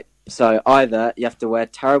 Right. So either you have to wear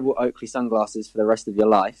terrible Oakley sunglasses for the rest of your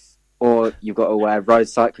life, or you've got to wear road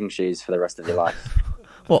cycling shoes for the rest of your life.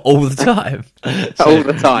 What, all the time? All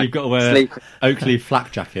the time. You've got to wear Oakley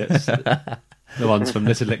flak jackets. The ones from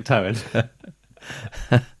Little Lictowen.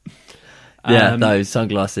 Yeah, those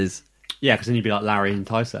sunglasses. Yeah, because then you'd be like Larry and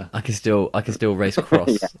Tyser. I can still race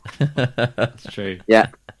cross. That's true. Yeah,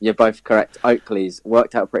 you're both correct. Oakley's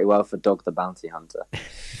worked out pretty well for Dog the Bounty Hunter.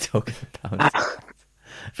 Talking about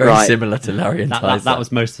very similar to Larry and Tyser. That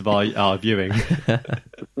was most of our viewing.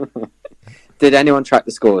 Did anyone track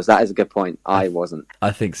the scores? That is a good point. I wasn't.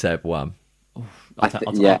 I think Seb won.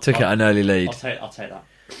 Took it an early lead. I'll take that.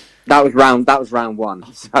 That was round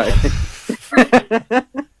 1. So.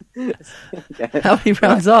 How many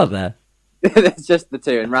rounds are there? There's just the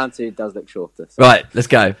 2, and round 2 does look shorter. So. Right, let's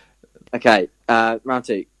go. Okay, round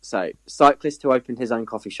 2. So, cyclist who opened his own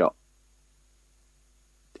coffee shop.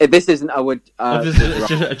 This isn't a would. It's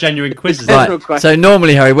just a genuine quiz. Right. So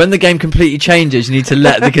normally, Harry, when the game completely changes, you need to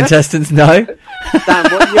let the contestants know. Dan,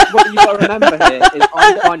 what you got to remember here is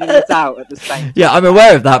I'm finding this out at the same time. Yeah, I'm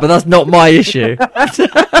aware of that, but that's not my issue.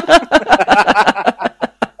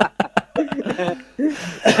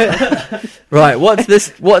 Right, what's this?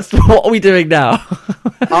 What are we doing now?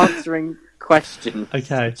 Answering questions.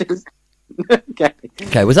 Okay. Okay.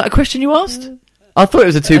 Okay, was that a question you asked? I thought it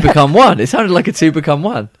was a 2 become 1. It sounded like a 2 become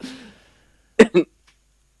 1.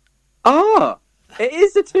 Oh, it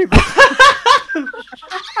is a 2.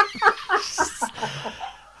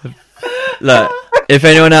 Look, if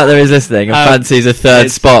anyone out there is listening and fancies a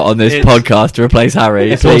third spot on this podcast to replace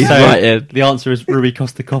Harry, please write in. The answer is Ruby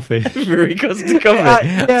Costa Coffee. Ruby Costa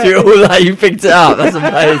Coffee. Through all that, you picked it up. That's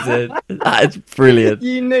amazing. That is brilliant.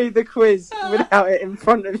 You knew the quiz without it in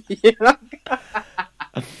front of you.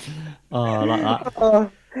 Oh, I like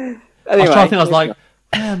that. Anyway, I was trying to think, I was like,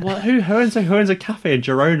 man, who owns a cafe in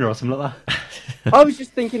Girona or something like that? I was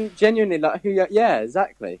just thinking genuinely, like, who? Yeah,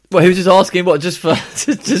 exactly. Well, he was just asking, what, just for a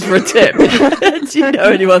tip? Do you know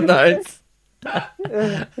anyone that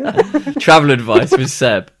owns? Travel advice with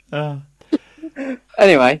Seb.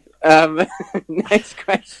 Anyway, next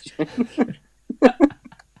question.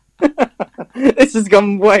 This has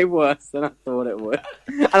gone way worse than I thought it would,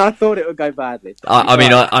 and I thought it would go badly. I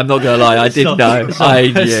mean, I'm not going to lie, I did know. I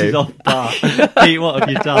knew. Pete, what have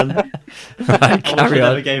you done? Right, carry on.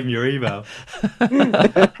 Never gave him your email.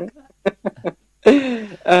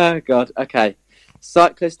 Oh God. Okay,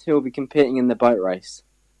 cyclist who will be competing in the boat race.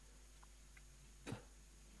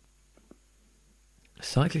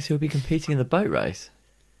 Cyclists who will be competing in the boat race?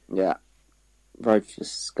 Yeah, Road for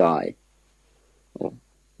Sky. Or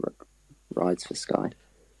Rides for Sky.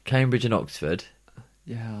 Cambridge and Oxford.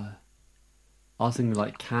 Yeah. I was thinking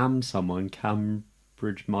like Cambridge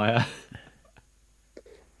Meyer.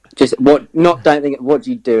 Just what? Not don't think. What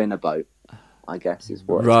do you do in a boat? I guess is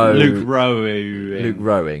what. Row. Luke rowing. Luke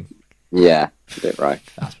rowing. Yeah, Luke Rowe.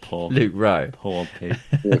 That's poor. Luke Rowe. Poor Pete.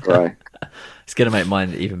 Luke Rowe. It's going to make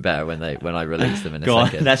mine even better when I release them in a Go on,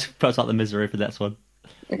 second. let's put out the misery for the next one.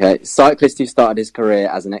 Okay, cyclist who started his career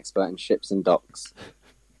as an expert in ships and docks.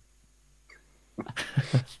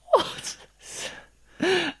 What?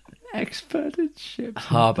 Expert in ships.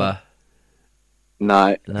 Harbour.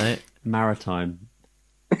 No. No. Maritime.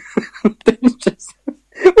 Just,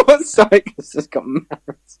 what cyclist has got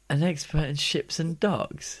married? An expert in ships and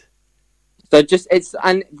docks. So just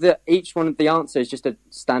each one of the answer is just a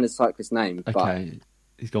standard cyclist name. Okay.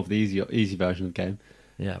 He's gone for the easy version of the game.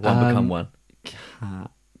 Yeah, one become one.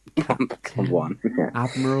 But one. Yeah.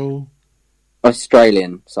 Admiral.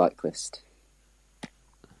 Australian cyclist.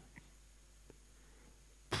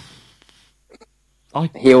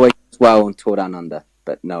 He always does well on Tour Down Under,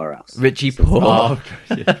 but nowhere else. Richie Paul. Oh,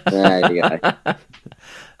 yeah. There you go.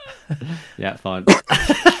 Yeah, fine.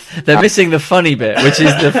 They're missing the funny bit, which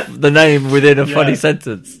is the name within a funny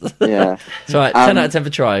sentence. Yeah. It's all right, 10 out of 10 for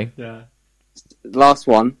trying. Yeah. Last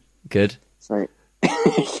one. Good. So,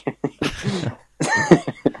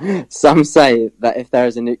 some say that if there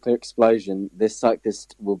is a nuclear explosion, this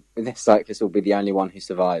cyclist will be the only one who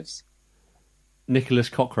survives. Nicholas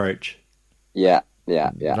Cockroach. Yeah.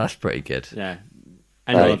 That's pretty good. Yeah.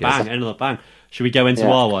 Very Another bang. Should we go into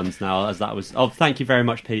our ones now? As that was. Oh, thank you very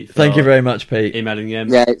much, Pete. Thank you very much, Pete. Emailing him.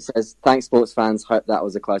 Yeah, it says, thanks, sports fans. Hope that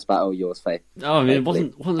was a close battle. Yours, Faith. Oh, I mean, it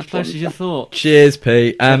wasn't as close as you thought. Cheers,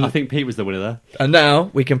 Pete. I think Pete was the winner there. And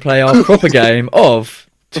now we can play our proper game of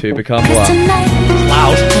Two Become One.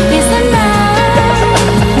 Loud.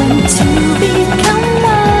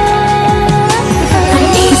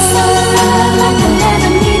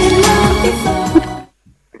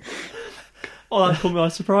 Oh, that caught me by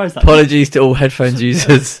surprise. Apologies to all headphones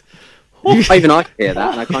users. Even I can hear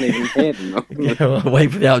that, and I can't even hear them. Yeah, well, wait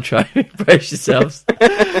for the outro. Brace yourselves.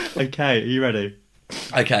 Okay, are you ready?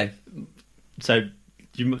 Okay. So,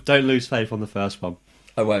 you don't lose faith on the first one.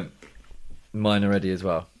 I won't. Mine are ready as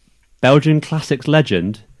well. Belgian classics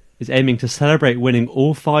legend is aiming to celebrate winning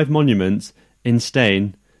all 5 monuments in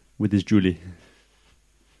Spain with his Julie.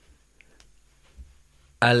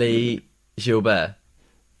 Ali Gilbert.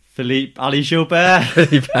 Philippe Ali Gilbert.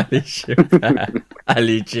 Philippe Ali Gilbert.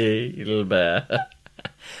 Ali G. Gilbert.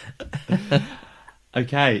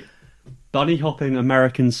 Okay. Bunny hopping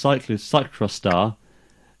American cyclocross star.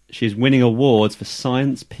 She's winning awards for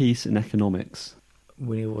science, peace, and economics.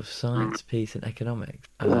 Winning awards for science, peace, and economics.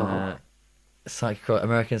 American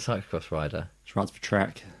cyclocross rider. She runs for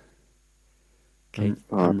track. Kate.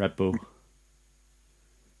 And Red Bull.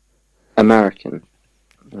 American.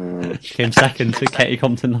 She came second to Katie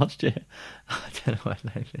Compton last year. I don't know what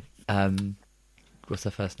her name is. What's her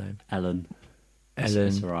first name? Ellen. Ellen.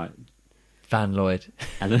 It's all right. Van Lloyd.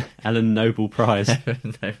 Ellen Nobel Prize.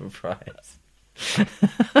 Nobel Prize.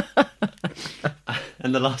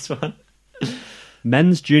 And the last one.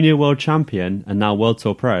 Men's junior world champion and now World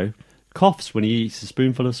Tour pro coughs when he eats a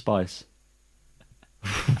spoonful of spice.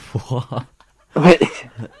 What? Wait.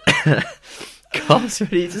 Coughs when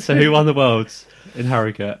he eats a So who won the Worlds in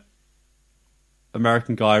Harrogate?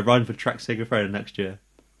 American guy running for Trek Segafredo next year.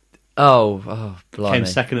 Oh, blimey. Came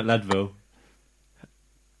second at Leadville.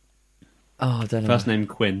 Oh, I don't know. First name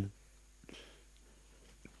Quinn.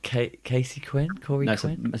 Casey Quinn? Corey No,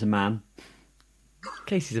 Quinn? it's a man.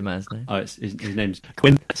 Casey's a man's name. Oh, his name's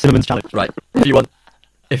Quinn Cinnamons Challenge. Right.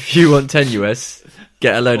 If you want tenuous,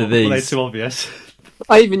 get a load of these. Well, they're too obvious.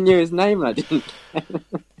 I even knew his name and I didn't.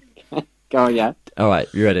 Go on, yeah. All right,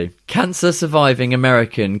 you ready? Cancer surviving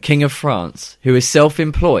American King of France who is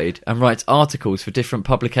self-employed and writes articles for different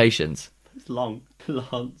publications. It's long.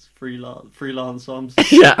 Freelance arms.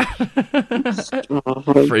 Yeah.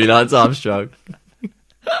 Freelance Armstrong.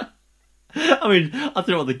 I mean, I don't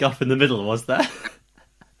know what the guff in the middle was there.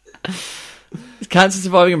 Cancer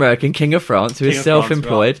surviving American King of France who King is of France,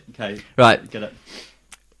 self-employed. right. Okay. Right. Get it.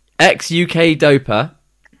 Ex-UK doper.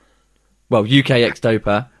 Well, UK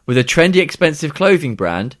ex-doper with a trendy, expensive clothing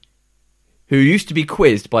brand who used to be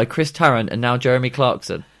quizzed by Chris Tarrant and now Jeremy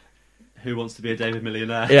Clarkson. Who wants to be a David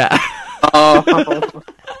Millionaire? Yeah. Oh.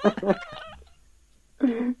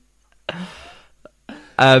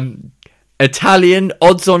 Italian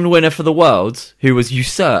odds-on winner for the Worlds who was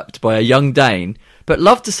usurped by a young Dane but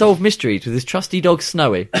loved to solve mysteries with his trusty dog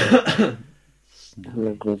Snowy. I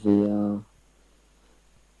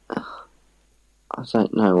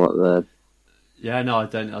don't know what the... Yeah, no, I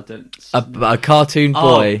don't. A cartoon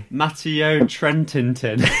boy. Oh, Matteo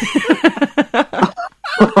Trentintin.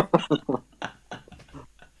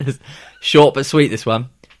 Short but sweet, this one.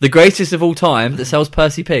 The greatest of all time that sells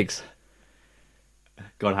Percy pigs.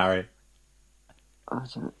 Go on, Harry. I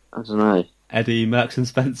don't know. Eddie Merckx and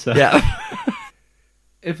Spencer. Yeah.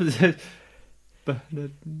 If it's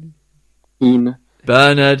Bernard.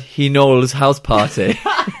 Bernard Hinault's house party.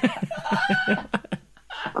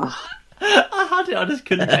 I had it, I just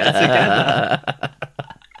couldn't get it together.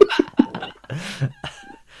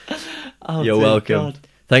 Oh, You're dear welcome. God.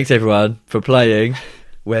 Thanks everyone for playing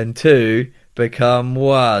When Two Become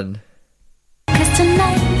One. 'Cause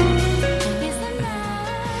tonight is the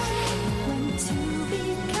night when two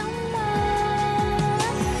become one.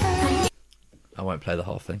 I won't play the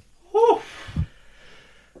whole thing.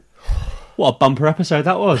 What a bumper episode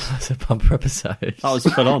that was. It's a bumper episode. That was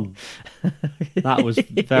full on. That was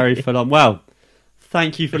very full on. Well,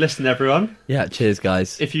 thank you for listening, everyone. Yeah, cheers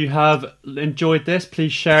guys. If you have enjoyed this,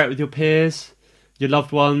 please share it with your peers, your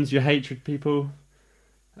loved ones, your hatred people.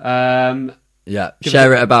 Yeah, Give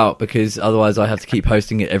share us a- it about, because otherwise I have to keep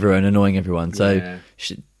posting it everywhere and annoying everyone. So Yeah.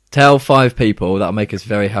 tell 5 people, that'll make us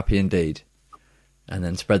very happy indeed. And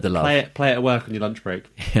then spread the love. Play it at work on your lunch break.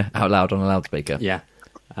 Yeah, out loud on a loudspeaker. Yeah.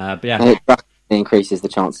 But yeah, And it drastically increases the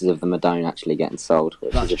chances of the Madone actually getting sold.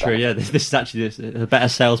 Which that's is a true. benefit. Yeah, this is actually a better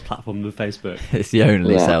sales platform than Facebook. It's the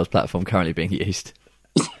only Yeah. sales platform currently being used.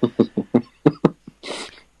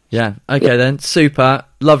 Yeah, okay then. Super.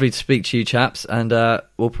 Lovely to speak to you chaps, and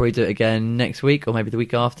we'll probably do it again next week or maybe the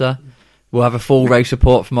week after. We'll have a full race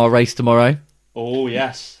report from our race tomorrow. Oh,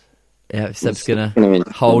 yes. Yeah, Seb's gonna gonna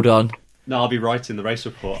be- hold on. No, I'll be writing the race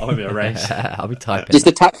report. I won't be a race. I'll be typing. Just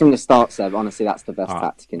attack from the start, Seb. Honestly, that's the best Alright.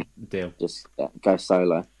 tactic. And Deal. just go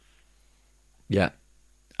solo. Yeah.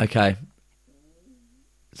 Okay.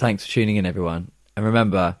 Thanks for tuning in, everyone. And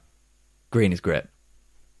remember, green is grip.